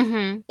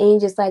 Mhm. and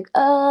you're just like,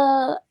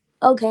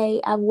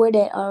 okay, I wore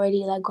that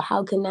already. Like,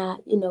 how can I,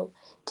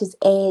 just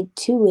add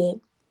to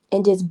it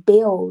and just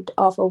build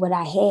off of what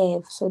I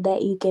have so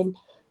that you can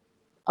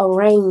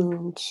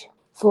arrange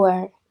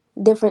for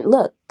different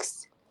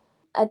looks.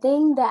 A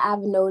thing that I've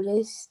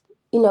noticed,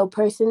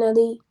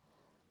 personally,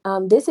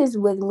 this is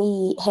with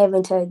me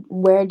having to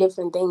wear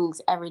different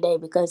things every day,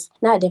 because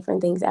not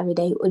different things every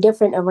day,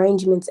 different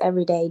arrangements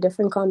every day,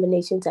 different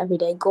combinations every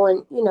day,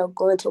 going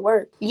to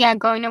work. Yeah,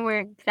 going to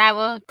work, that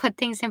will put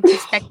things in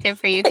perspective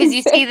for you because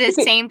you see the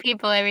Exactly. same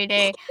people every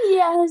day.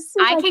 Yes, it's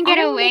I like can I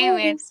get don't want to away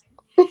wear with this.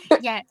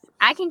 Yes,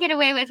 I can get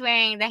away with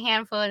wearing the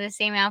handful of the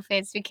same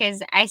outfits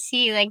because I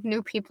see like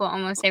new people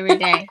almost every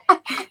day.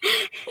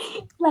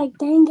 Like,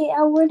 dang it,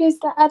 I wore this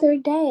the other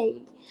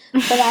day.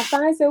 But I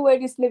find some way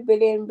to slip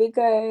it in,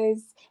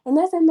 because, and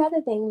that's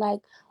another thing, like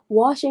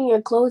washing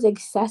your clothes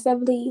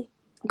excessively,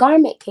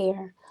 garment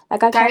care.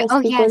 Like, I try to Oh,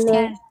 speak yes, on that.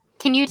 yes.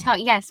 Can you tell?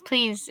 Yes,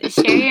 please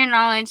share your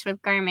knowledge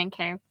with garment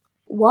care.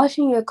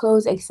 Washing your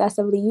clothes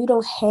excessively, you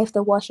don't have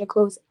to wash your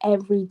clothes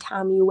every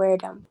time you wear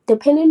them.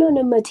 Depending on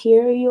the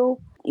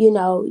material,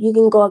 you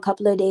can go a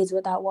couple of days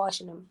without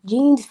washing them.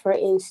 Jeans, for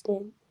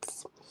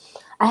instance,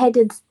 I had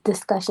this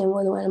discussion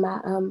with one of my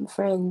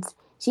friends.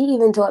 She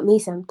even taught me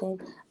something.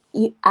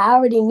 I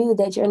already knew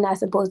that you're not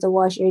supposed to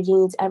wash your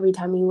jeans every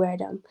time you wear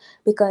them,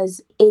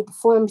 because it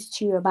forms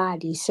to your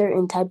body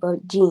certain type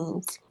of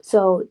jeans.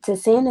 So to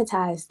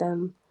sanitize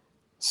them,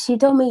 she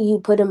told me you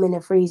put them in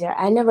the freezer.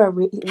 I never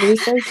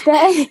researched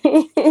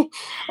that.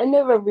 I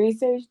never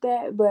researched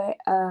that, but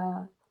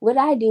what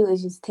I do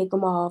is just take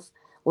them off,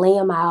 lay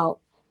them out,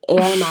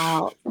 air them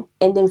out,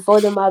 and then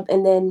fold them up,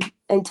 and then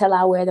until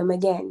I wear them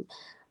again.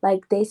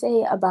 Like they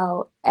say,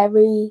 about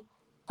every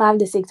 5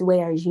 to 6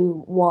 wears,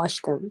 you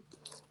wash them.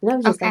 And I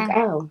was just like,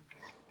 Okay. oh,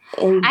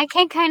 and I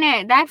can kind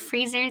of, that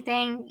freezer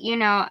thing,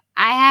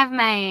 I have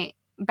my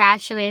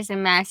bachelor's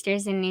and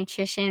master's in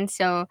nutrition,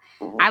 so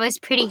I was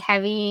pretty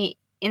heavy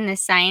in the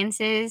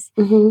sciences,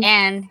 mm-hmm,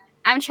 and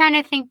I'm trying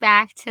to think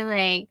back to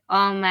like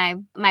all my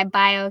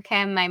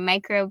biochem, my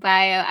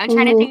microbio. I'm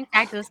trying to mm-hmm, think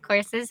back to those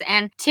courses,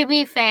 and to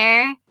be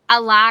fair,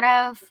 a lot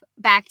of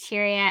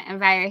bacteria and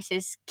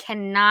viruses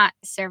cannot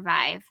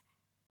survive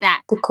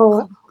that the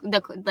cold.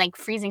 the like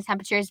freezing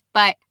temperatures,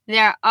 but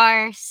there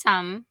are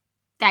some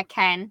that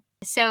can.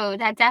 So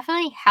that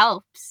definitely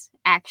helps,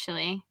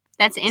 actually.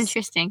 That's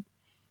interesting.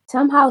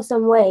 Somehow,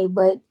 some way,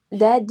 but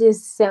that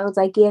just sounds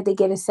like you have to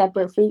get a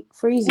separate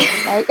freezer.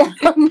 Like,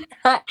 I'm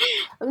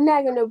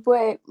not gonna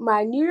put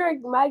my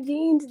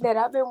jeans that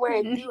I've been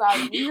wearing throughout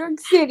New York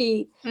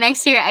City.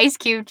 Next to your ice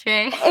cube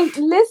tray. And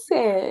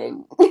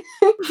listen,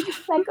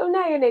 like, I'm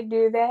not gonna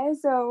do that.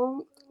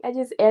 So I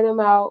just air them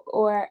out,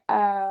 or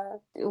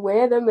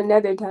wear them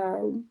another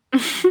time.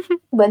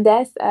 But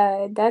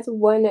that's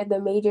one of the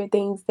major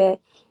things that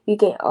you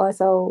can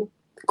also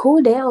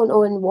cool down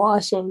on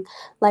washing.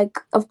 Like,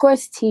 of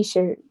course,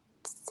 t-shirts,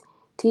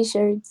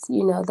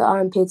 the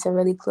armpits are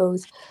really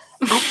close.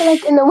 I feel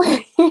like in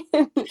the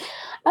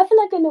I feel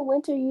like in the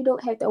winter you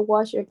don't have to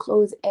wash your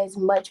clothes as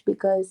much,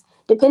 because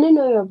depending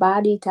on your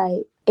body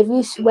type, if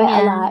you sweat a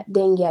Yeah. lot,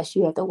 then yes,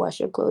 you have to wash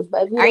your clothes.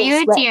 But if you Are don't you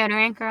a sweat,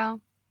 deodorant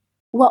girl?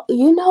 well,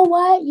 you know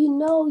what?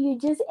 You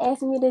just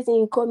asked me this and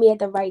you caught me at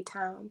the right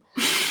time.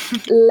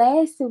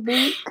 Last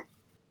week,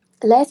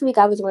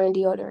 I was wearing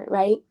deodorant,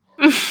 right?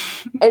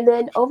 And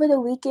then over the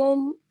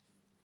weekend,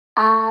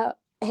 I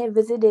had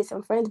visited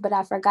some friends, but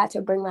I forgot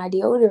to bring my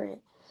deodorant.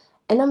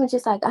 And I'm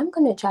just like, I'm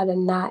gonna try to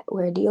not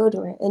wear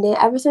deodorant. And then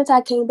ever since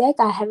I came back,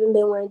 I haven't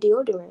been wearing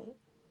deodorant.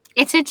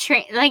 It's a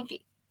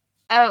like,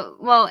 oh,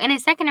 well, in a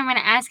second, I'm going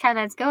to ask how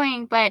that's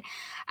going, but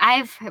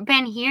I've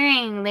been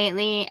hearing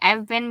lately,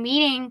 I've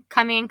been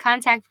coming in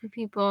contact with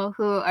people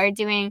who are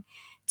doing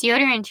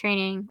deodorant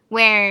training,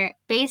 where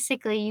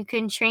basically you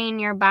can train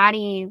your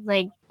body,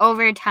 like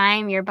over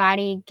time, your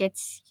body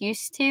gets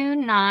used to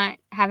not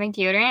having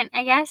deodorant,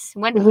 I guess.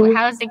 Mm-hmm.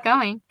 How is it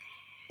going?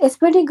 It's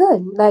pretty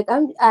good. Like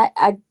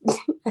I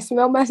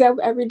smell myself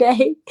every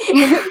day,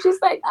 and I'm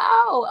just like,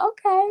 oh,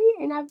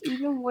 okay. And I've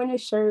even worn a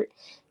shirt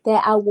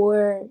that I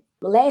wore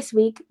last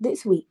week,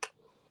 this week,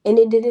 and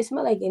it didn't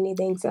smell like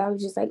anything. So I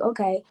was just like,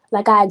 okay.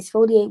 Like I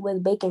exfoliate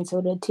with baking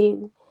soda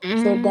too,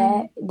 so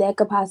Mm, that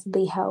could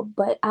possibly help.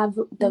 But I've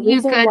the you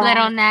reason good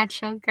little why,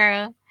 natural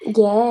girl.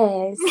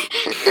 yes.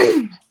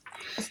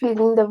 Excuse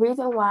me, the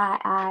reason why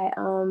I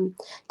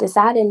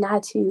decided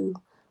not to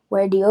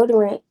wear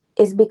deodorant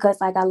is because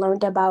like I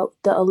learned about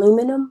the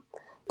aluminum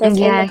that's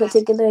in the Yes.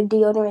 particular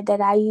deodorant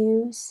that I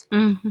use,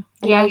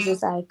 and I was Yes.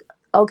 just like,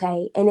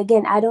 okay. And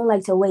again, I don't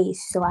like to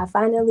waste, so I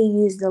finally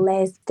used the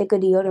last stick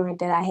of deodorant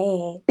that I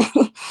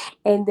had,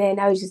 and then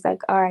I was just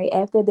like, all right,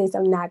 after this,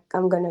 I'm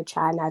gonna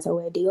try not to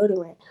wear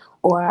deodorant,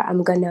 or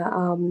I'm gonna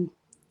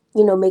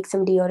make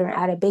some deodorant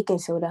out of baking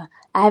soda.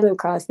 I haven't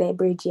crossed that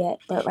bridge yet,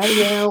 but right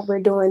now we're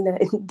doing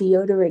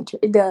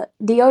the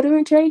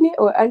deodorant training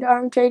or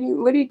underarm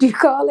training. What did you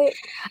call it?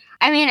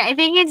 I mean, I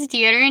think it's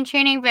deodorant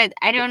training, but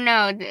I don't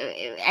know.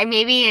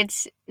 Maybe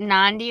it's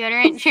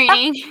non-deodorant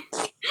training.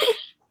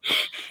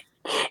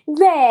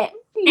 That,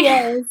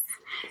 yes,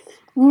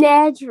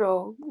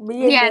 natural,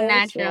 being Yeah,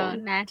 natural,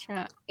 natural.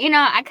 natural.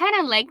 I kind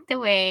of like the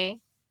way,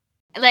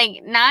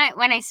 like, not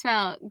when I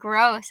smell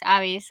gross,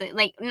 obviously.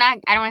 Like, not,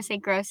 I don't want to say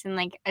gross in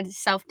like a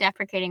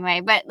self-deprecating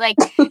way, but like,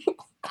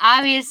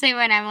 obviously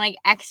when I'm like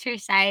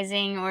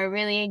exercising or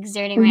really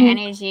exerting my Hmm.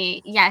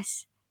 energy,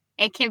 yes,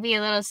 it can be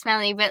a little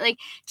smelly, but like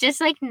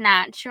just like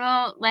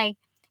natural, like,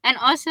 and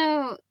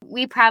also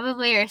we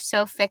probably are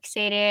so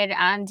fixated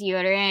on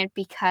deodorant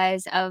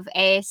because of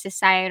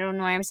societal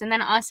norms, and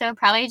then also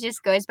probably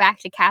just goes back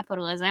to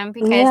capitalism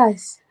because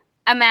Yes,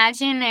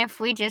 imagine if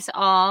we just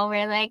all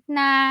were like,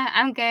 nah,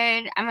 I'm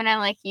good, I'm gonna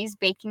like use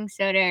baking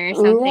soda or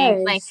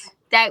something, like yes,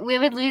 that, we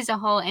would lose a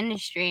whole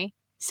industry.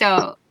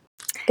 So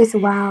it's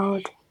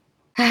wild.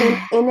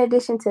 In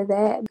addition to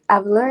that,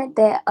 I've learned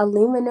that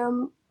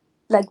aluminum,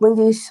 like when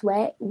you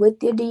sweat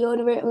with your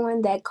deodorant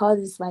on, that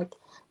causes like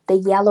the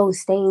yellow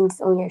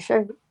stains on your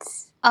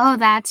shirts. Oh,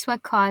 that's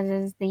what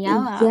causes the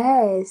yellow.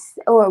 Yes,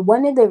 or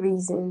one of the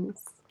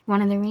reasons.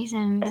 One of the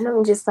reasons. And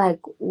I'm just like,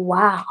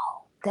 wow,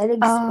 that Oh.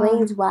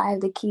 explains why I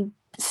have to keep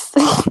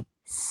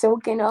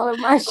soaking all of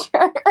my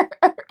shirt.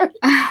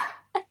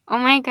 Oh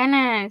my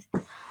goodness.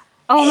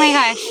 Oh my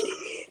gosh.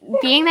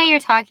 Being that you're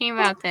talking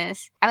about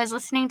this, I was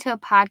listening to a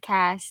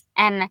podcast,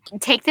 and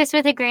take this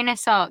with a grain of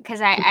salt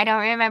because I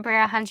don't remember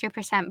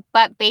 100%,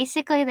 but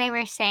basically they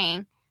were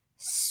saying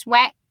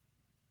sweat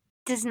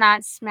does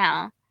not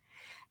smell.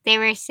 They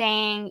were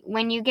saying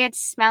when you get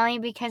smelly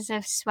because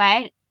of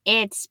sweat,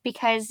 it's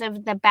because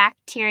of the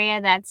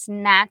bacteria that's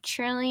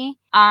naturally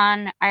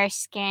on our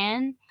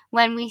skin.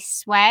 When we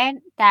sweat,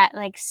 that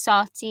like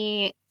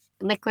salty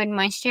liquid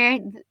moisture,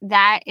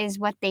 that is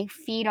what they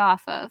feed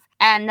off of.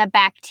 And the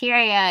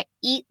bacteria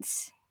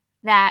eats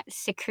that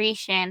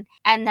secretion.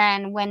 And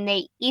then when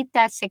they eat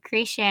that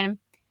secretion,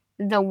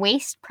 the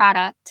waste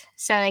product,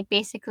 so like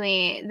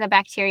basically the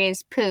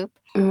bacteria's poop,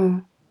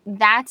 Mm.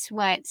 that's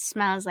what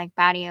smells like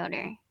body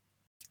odor.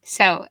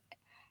 So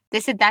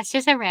that's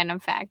just a random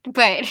fact,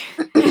 but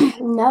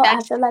No, I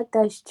that's feel like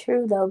that's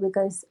true though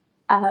because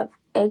I've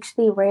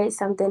actually read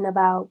something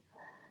about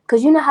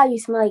because you know how you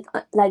smell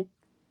like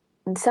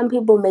some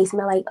people may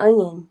smell like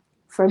onion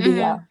for mhm.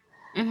 BO.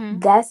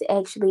 Mhm. That's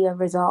actually a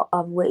result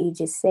of what you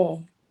just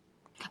said.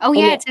 Oh And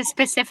yeah, it, it's a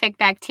specific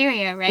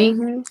bacteria, right?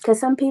 because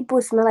some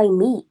people smell like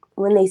meat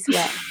when they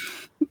sweat.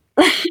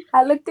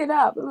 I looked it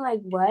up. I'm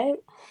like, what?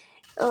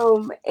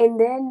 And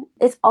then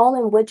it's all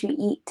in what you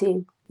eat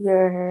too.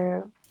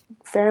 Your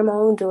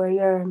pheromones or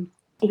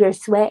your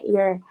sweat.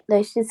 Your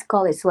let's just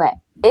call it sweat.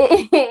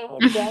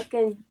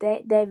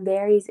 That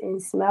varies in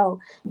smell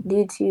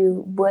due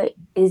to what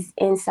is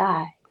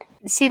inside.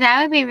 See,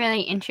 that would be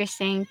really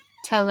interesting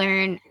to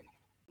learn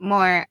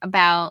more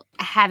about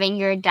having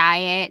your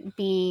diet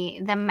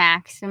be the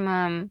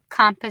maximum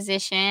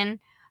composition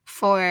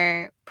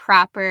for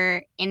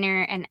proper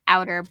inner and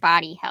outer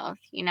body health,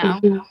 you know?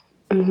 Hmm.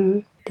 Hmm.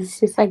 It's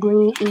just like when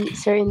you eat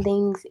certain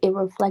things, it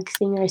reflects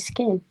in your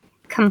skin.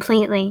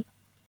 Completely.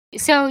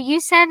 So you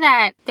said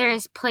that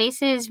there's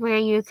places where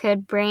you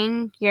could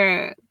bring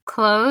your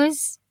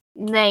clothes,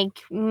 like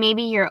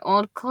maybe your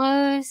old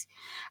clothes.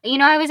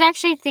 I was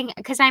actually thinking,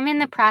 because I'm in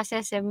the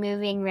process of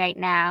moving right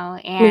now,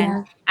 and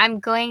Yeah. I'm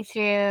going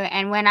through,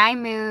 and when I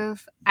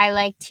move, I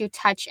like to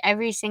touch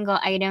every single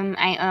item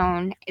I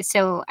own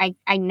so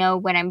I know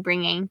what I'm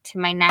bringing to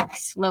my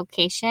next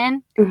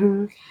location.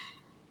 Hmm.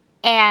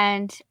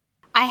 And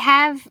I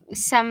have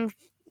some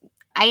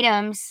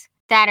items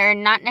that are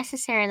not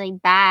necessarily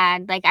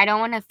bad. Like, I don't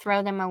want to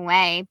throw them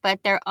away, but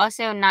they're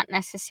also not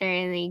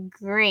necessarily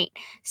great.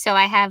 So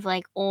I have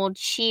like old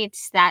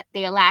sheets that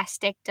the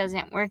elastic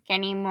doesn't work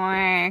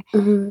anymore.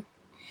 Hmm.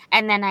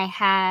 And then I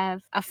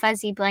have a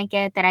fuzzy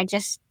blanket that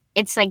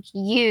it's like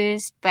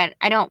used, but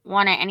I don't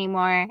want it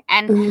anymore.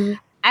 And Hmm.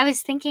 I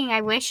was thinking,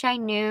 I wish I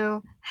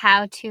knew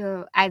how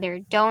to either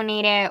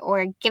donate it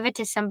or give it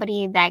to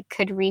somebody that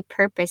could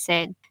repurpose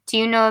it. Do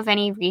you know of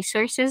any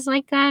resources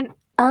like that?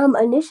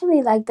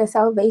 Initially, like the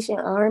Salvation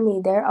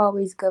Army, they're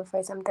always good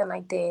for something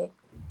like that.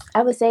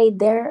 I would say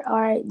there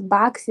are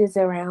boxes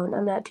around.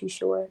 I'm not too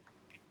sure.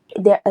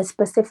 There a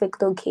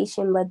specific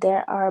location, but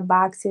there are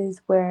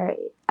boxes where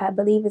I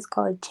believe it's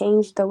called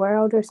Change the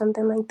World or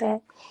something like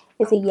that.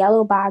 It's a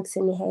yellow box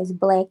and it has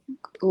black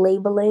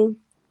labeling,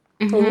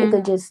 and you Mm-hmm.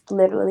 could just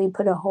literally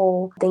put a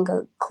whole thing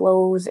of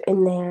clothes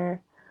in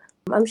there.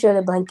 I'm sure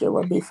the blanket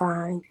will be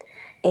fine.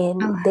 Oh.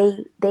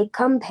 And they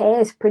come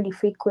past pretty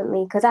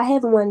frequently because I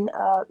have one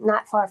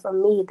not far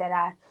from me that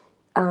I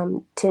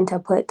tend to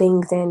put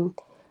things in,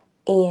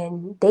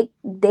 and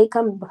they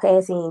come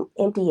past and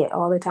empty it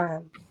all the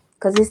time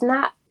because it's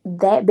not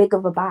that big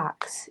of a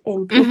box,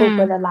 and people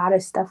put Mm-hmm. a lot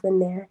of stuff in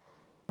there.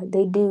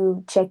 They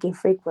do check it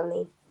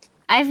frequently.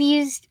 I've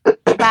used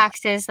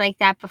boxes like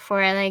that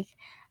before. Like,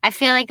 I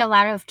feel like a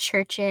lot of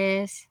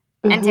churches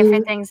and Hmm.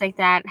 different things like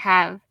that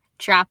have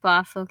drop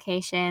off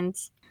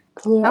locations.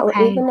 Yeah, or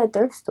Okay. even a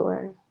thrift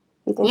store.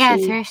 You can Yeah,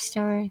 see thrift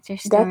store,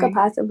 thrift that store. could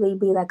possibly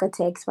be like a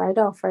tax write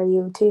off for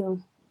you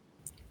too.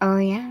 Oh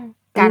yeah. Hmm.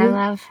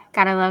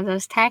 Gotta love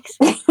those texts.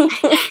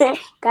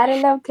 Gotta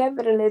love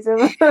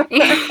capitalism.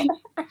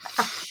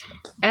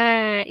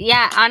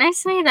 Yeah,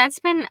 honestly, that's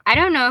been, I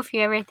don't know if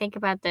you ever think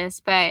about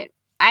this, but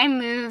I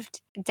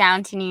moved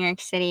down to New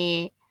York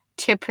City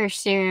to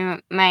pursue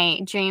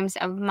my dreams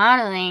of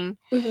modeling,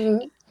 Hmm.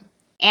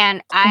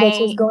 and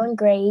Which is going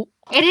great.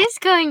 it is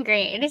going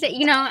great. It is,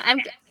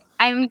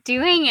 I'm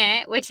doing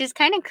it, which is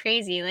kind of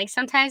crazy. Like,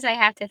 sometimes I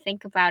have to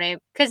think about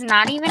it because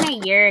not even a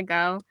year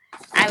ago,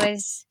 I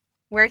was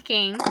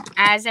working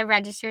as a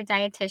registered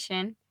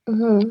dietitian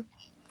Hmm.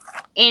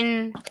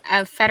 in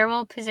a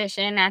federal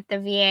position at the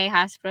VA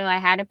hospital. I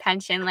had a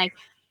pension. Like,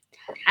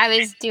 I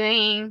was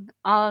doing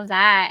all of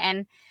that,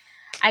 and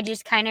I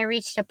just kind of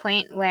reached a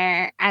point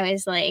where I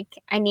was like,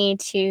 I need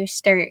to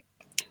start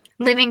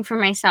living for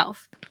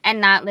myself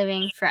and not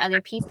living for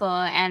other people,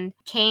 and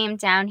came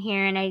down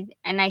here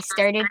and I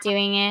started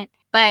doing it.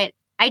 But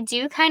I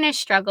do kind of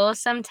struggle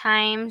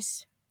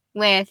sometimes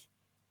with,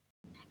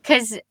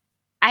 cuz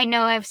I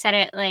know I've said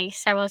it like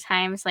several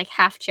times, like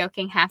half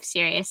joking, half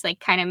serious, like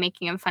kind of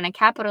making fun of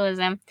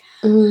capitalism,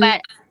 Hmm.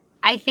 but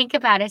I think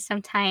about it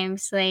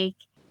sometimes, like,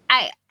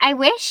 I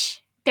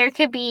wish there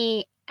could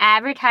be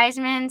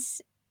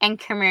advertisements and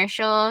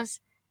commercials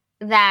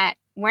that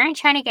weren't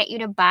trying to get you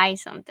to buy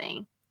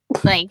something.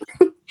 Like,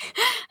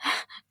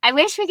 I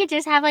wish we could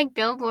just have like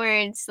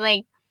billboards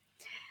like,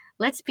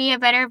 let's be a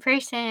better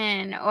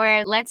person,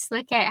 or let's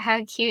look at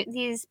how cute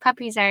these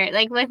puppies are,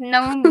 like, with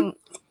no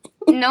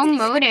No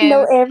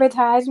motive.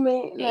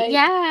 advertisement, like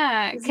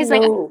Yeah, there's cuz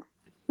like no.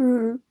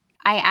 Hmm.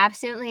 I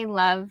absolutely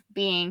love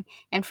being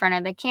in front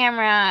of the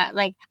camera.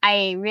 Like,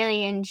 I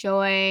really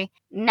enjoy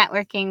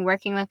networking,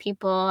 working with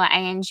people. I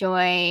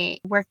enjoy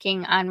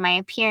working on my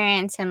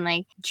appearance and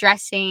like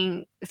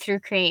dressing through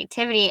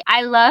creativity.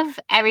 I love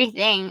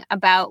everything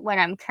about what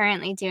I'm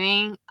currently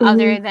doing, Hmm.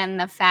 other than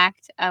the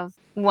fact of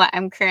what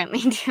I'm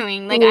currently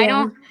doing. Like, I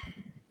Yeah.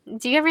 don't,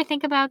 do you ever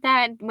think about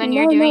that when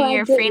you're No, no, doing I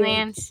your get you.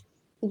 freelance?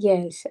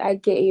 Yes, I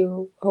get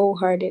you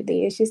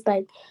wholeheartedly. It's just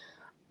like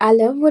I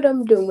love what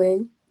I'm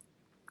doing,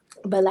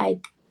 but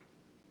like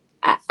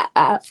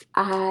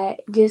I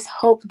just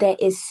hope that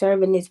it's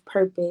serving its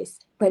purpose,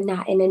 but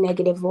not in a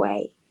negative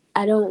way.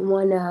 I don't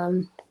want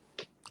to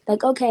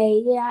like,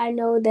 okay, yeah, I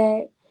know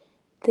that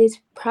this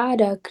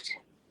product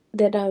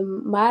that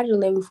I'm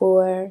modeling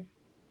for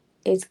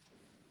is,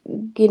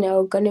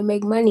 gonna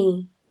make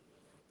money,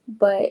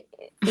 but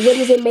what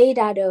is it made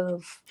out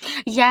of?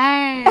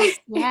 Yes,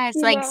 yes,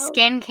 You like know,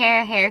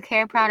 skincare, hair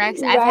care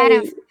products.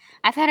 right?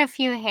 I've had a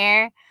few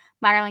hair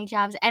modeling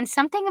jobs, and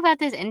something about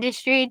this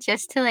industry,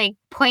 just to like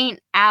point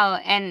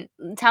out, and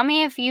tell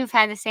me if you've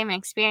had the same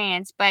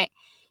experience, but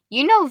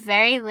you know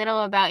very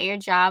little about your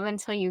job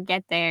until you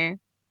get there.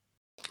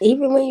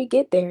 Even when you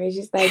get there, it's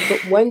just like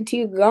one,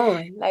 two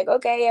gone. Like,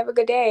 okay, have a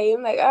good day.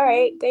 I'm like, all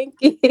right, thank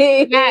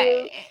Yeah,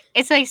 you.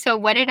 it's like, so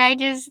what did I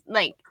just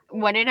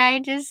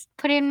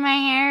put in my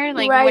hair?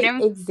 Like, what Right,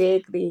 am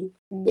exactly.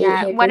 It yeah,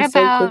 happens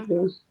so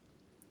quickly.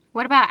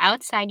 what about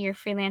outside your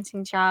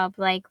freelancing job?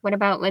 Like, what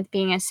about with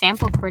being a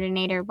sample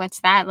coordinator? What's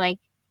that like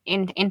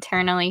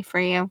internally for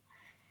you?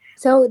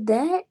 So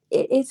that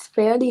it's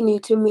fairly new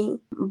to me,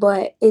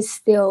 but it's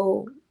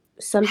still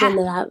something Ha-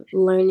 that I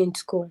learned in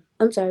school.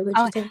 I'm sorry, what'd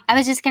you oh, say? I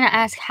was just gonna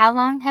ask, how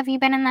long have you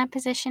been in that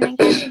position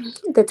again?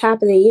 The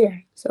top of the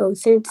year. So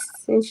since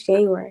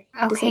January,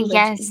 Okay,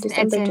 yes, it's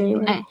December,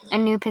 January. a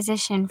new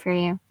position for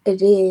you.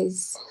 It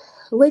is,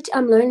 which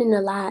I'm learning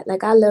a lot.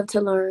 Like I love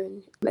to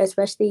learn,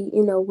 especially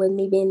with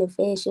me being in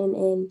fashion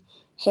and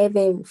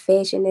having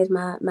fashion as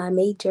my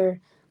major.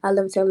 I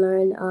love to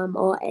learn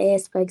all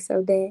aspects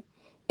of that.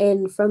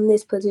 And from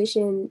this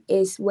position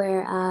is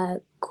where I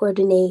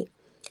coordinate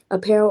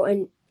apparel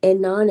and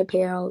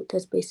non-apparel.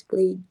 That's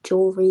basically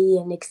jewelry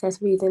and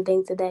accessories and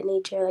things of that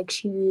nature, like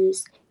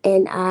shoes.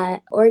 And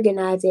I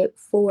organize it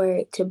for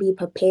it to be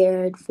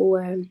prepared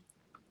for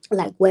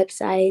like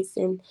websites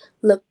and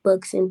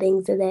lookbooks and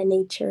things of that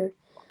nature.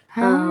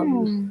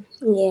 Oh.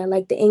 Yeah,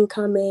 like the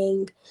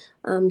incoming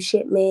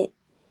shipment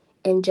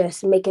and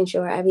just making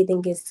sure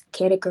everything is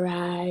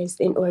categorized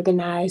and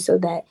organized so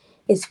that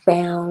it's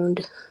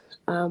found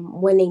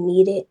when they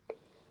need it.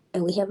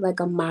 And we have like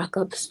a mock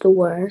up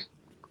store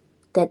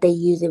that they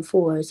use it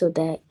for so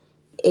that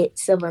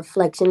it's a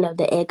reflection of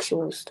the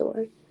actual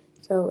store.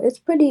 So it's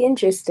pretty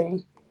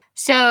interesting.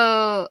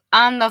 So,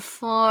 on the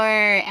floor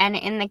and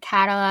in the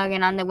catalog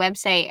and on the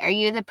website, are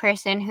you the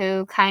person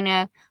who kind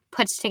of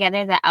puts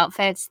together the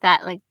outfits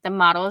that like the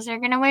models are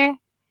going to wear?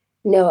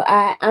 No,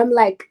 I'm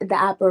like the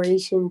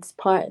operations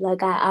part.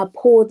 Like I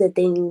pull the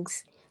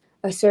things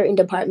a certain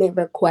department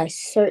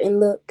requests certain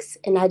looks,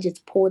 and I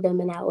just pull them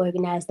and I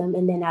organize them,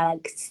 and then I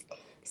like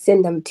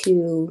send them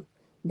to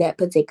that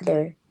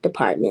particular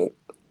department.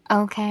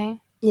 Okay.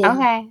 Yeah,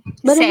 Okay.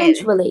 but Say,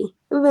 eventually.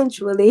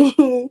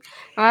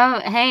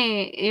 well,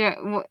 hey,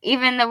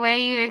 even the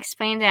way you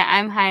explained it,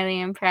 I'm highly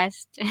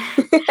impressed.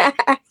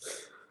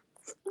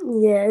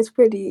 Yeah, it's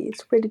pretty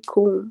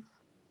cool.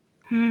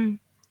 Hmm.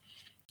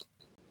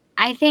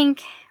 I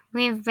think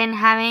we've been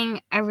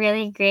having a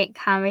really great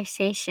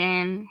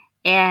conversation,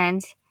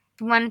 and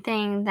one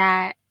thing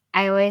that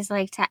I always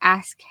like to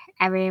ask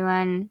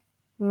everyone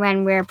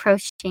when we're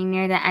approaching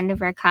near the end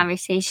of our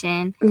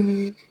conversation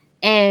Mm-hmm.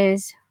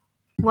 is,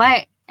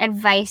 what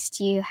advice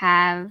do you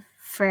have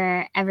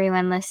for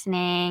everyone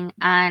listening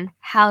on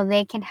how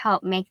they can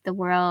help make the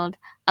world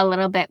a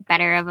little bit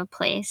better of a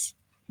place?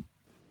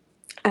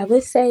 I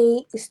would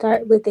say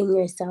start within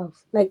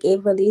yourself. Like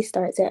it really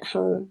starts at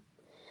home.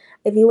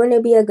 If you want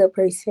to be a good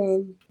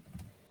person,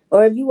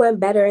 or if you want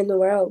better in the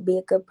world, be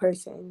a good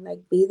person.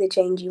 Like be the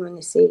change you want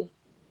to see.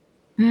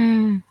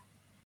 Mm,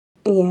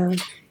 Yeah,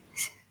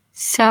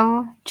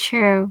 so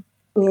true.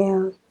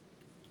 yeah.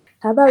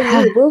 How about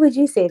you? What would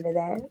you say to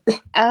that?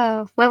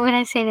 Oh, what would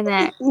I say to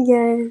that?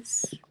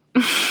 Yes.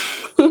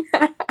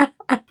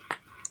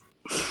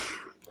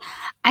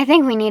 I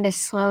think we need to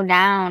slow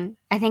down.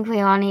 I think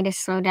we all need to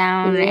slow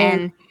down Yeah.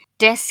 and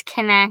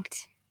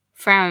disconnect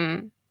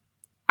from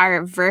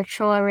our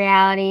virtual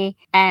reality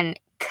and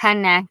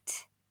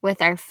connect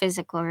with our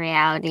physical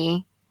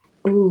reality,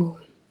 Ooh.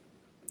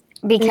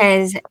 That's,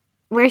 because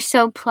we're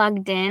so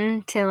plugged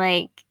in to,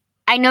 like,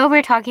 I know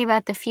we're talking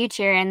about the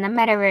future and the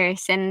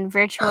metaverse and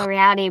virtual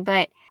reality,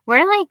 but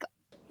we're like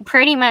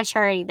pretty much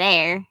already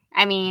there.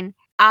 I mean,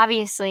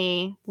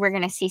 obviously, we're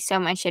going to see so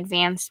much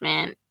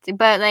advancement,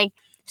 but like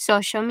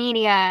social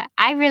media,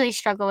 I really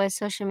struggle with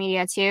social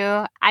media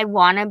too. I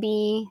want to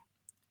be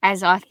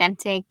as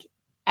authentic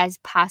as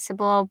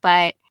possible,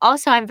 but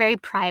also I'm very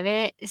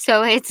private.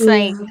 So it's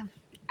like yeah.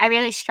 I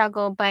really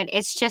struggle, but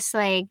it's just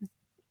like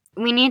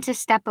we need to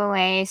step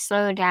away,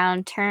 slow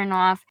down, turn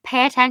off,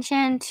 pay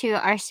attention to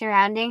our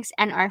surroundings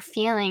and our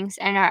feelings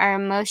and our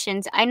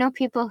emotions. I know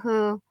people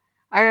who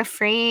are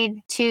afraid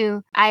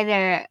to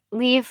either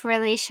leave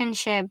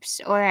relationships,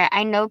 or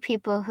I know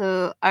people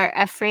who are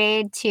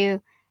afraid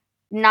to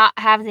not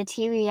have the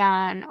TV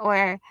on,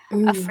 or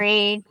Mm.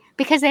 afraid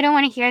because they don't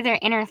want to hear their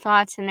inner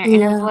thoughts and their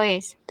inner Yeah.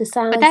 voice. The But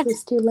silence that's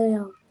is too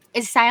loud.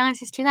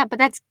 silence is too loud,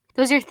 but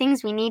those are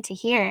things we need to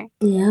hear.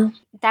 Yeah.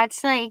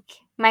 That's like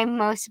my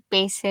most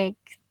basic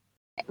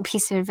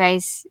piece of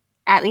advice,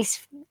 at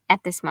least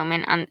at this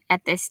moment, on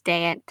at this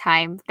day at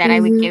time, that I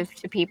would Mm-hmm. give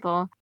to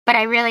people. But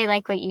I really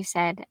like what you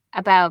said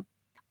about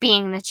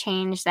being the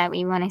change that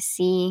we want to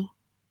see,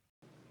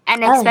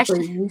 and I like what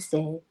especially you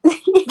said.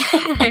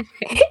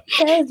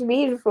 That's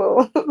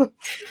beautiful.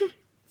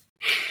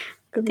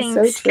 It's so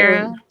thanks, true.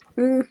 girl.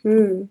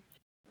 Mm-hmm.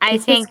 I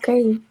This was think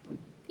great.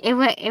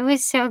 it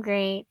was so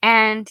great,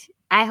 and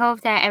I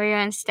hope that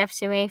everyone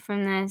steps away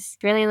from this,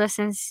 really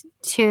listens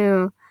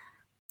to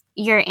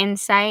your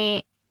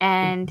insight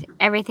and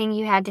everything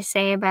you had to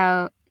say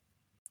about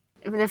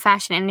the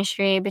fashion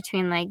industry,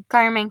 between like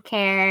garment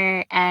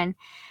care and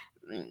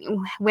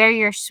where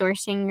you're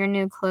sourcing your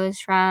new clothes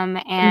from,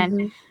 and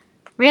Mm-hmm.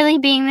 really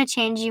being the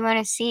change you want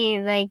to see.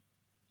 Like,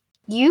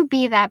 you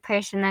be that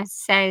person that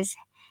says,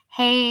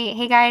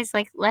 hey guys,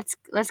 like let's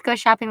go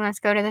shopping, let's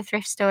go to the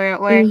thrift store,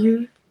 or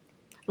Mm-hmm.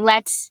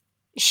 let's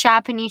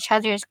shop in each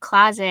other's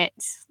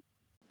closets.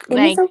 And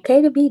it's Like,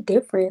 okay to be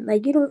different.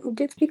 Like you don't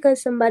just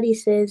because somebody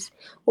says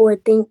or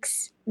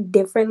thinks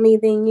differently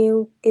than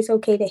you, it's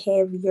okay to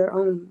have your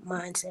own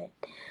mindset.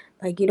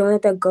 Like you don't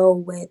have to go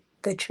with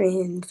the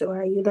trends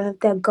or you don't have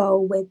to go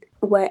with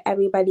what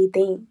everybody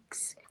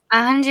thinks.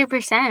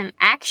 100%.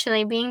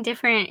 Actually, being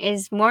different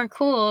is more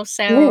cool.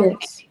 So,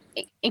 Yes.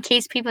 in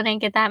case people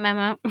didn't get that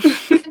memo.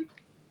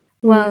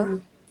 Well, Yeah.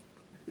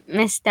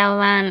 Miss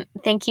Delvon,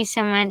 thank you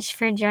so much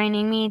for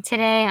joining me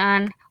today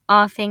on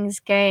All Things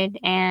Good,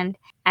 and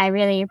I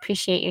really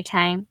appreciate your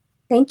time.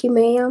 Thank you,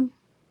 ma'am.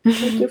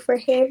 Thank you for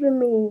having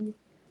me.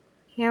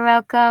 You're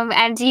welcome.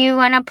 And do you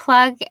want to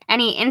plug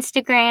any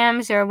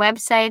Instagrams or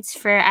websites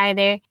for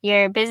either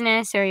your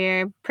business or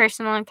your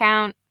personal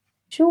account?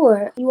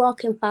 Sure. You all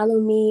can follow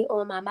me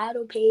on my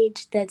model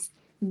page. That's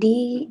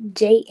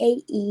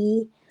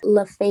DJAE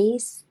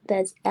LaFace.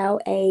 That's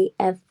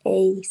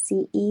LAFACE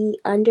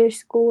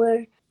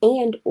underscore.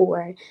 And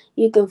or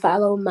you can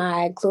follow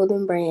my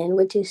clothing brand,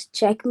 which is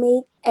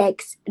Checkmate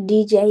X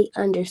DJ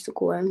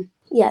underscore.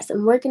 Yes,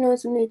 I'm working on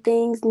some new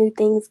things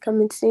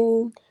coming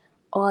soon.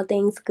 All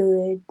things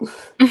good.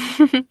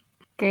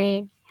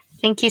 Great.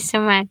 Thank you so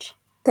much.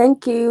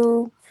 Thank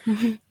you.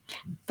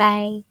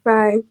 Bye.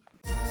 Bye.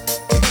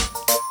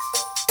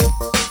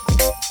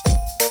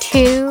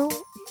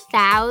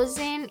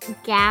 2,000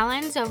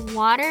 gallons of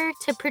water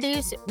to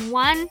produce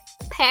one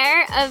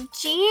pair of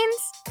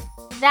jeans?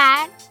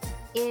 That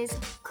is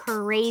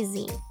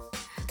crazy.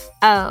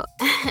 Oh,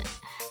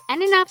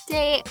 and an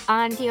update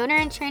on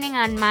deodorant training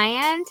on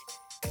my end.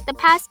 The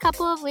past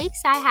couple of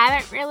weeks, I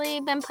haven't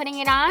really been putting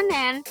it on,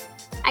 and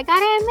I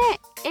gotta admit,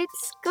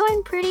 it's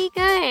going pretty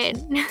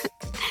good.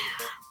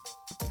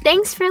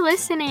 Thanks for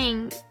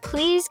listening.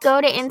 Please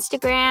go to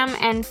Instagram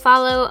and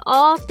follow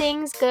All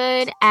Things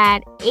Good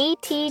at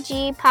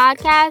ATG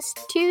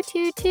Podcast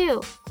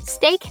 222.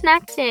 Stay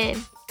connected.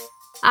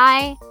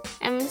 I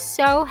am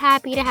so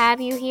happy to have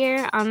you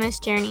here on this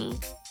journey.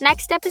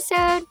 Next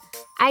episode,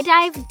 I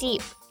dive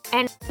deep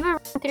and give a run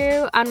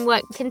through on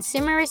what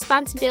consumer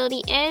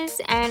responsibility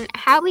is and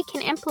how we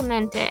can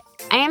implement it.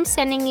 I am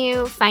sending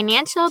you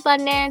financial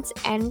abundance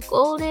and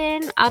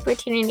golden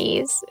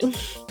opportunities.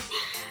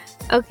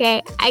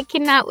 Okay, I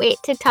cannot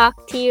wait to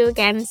talk to you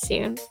again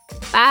soon.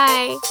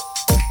 Bye.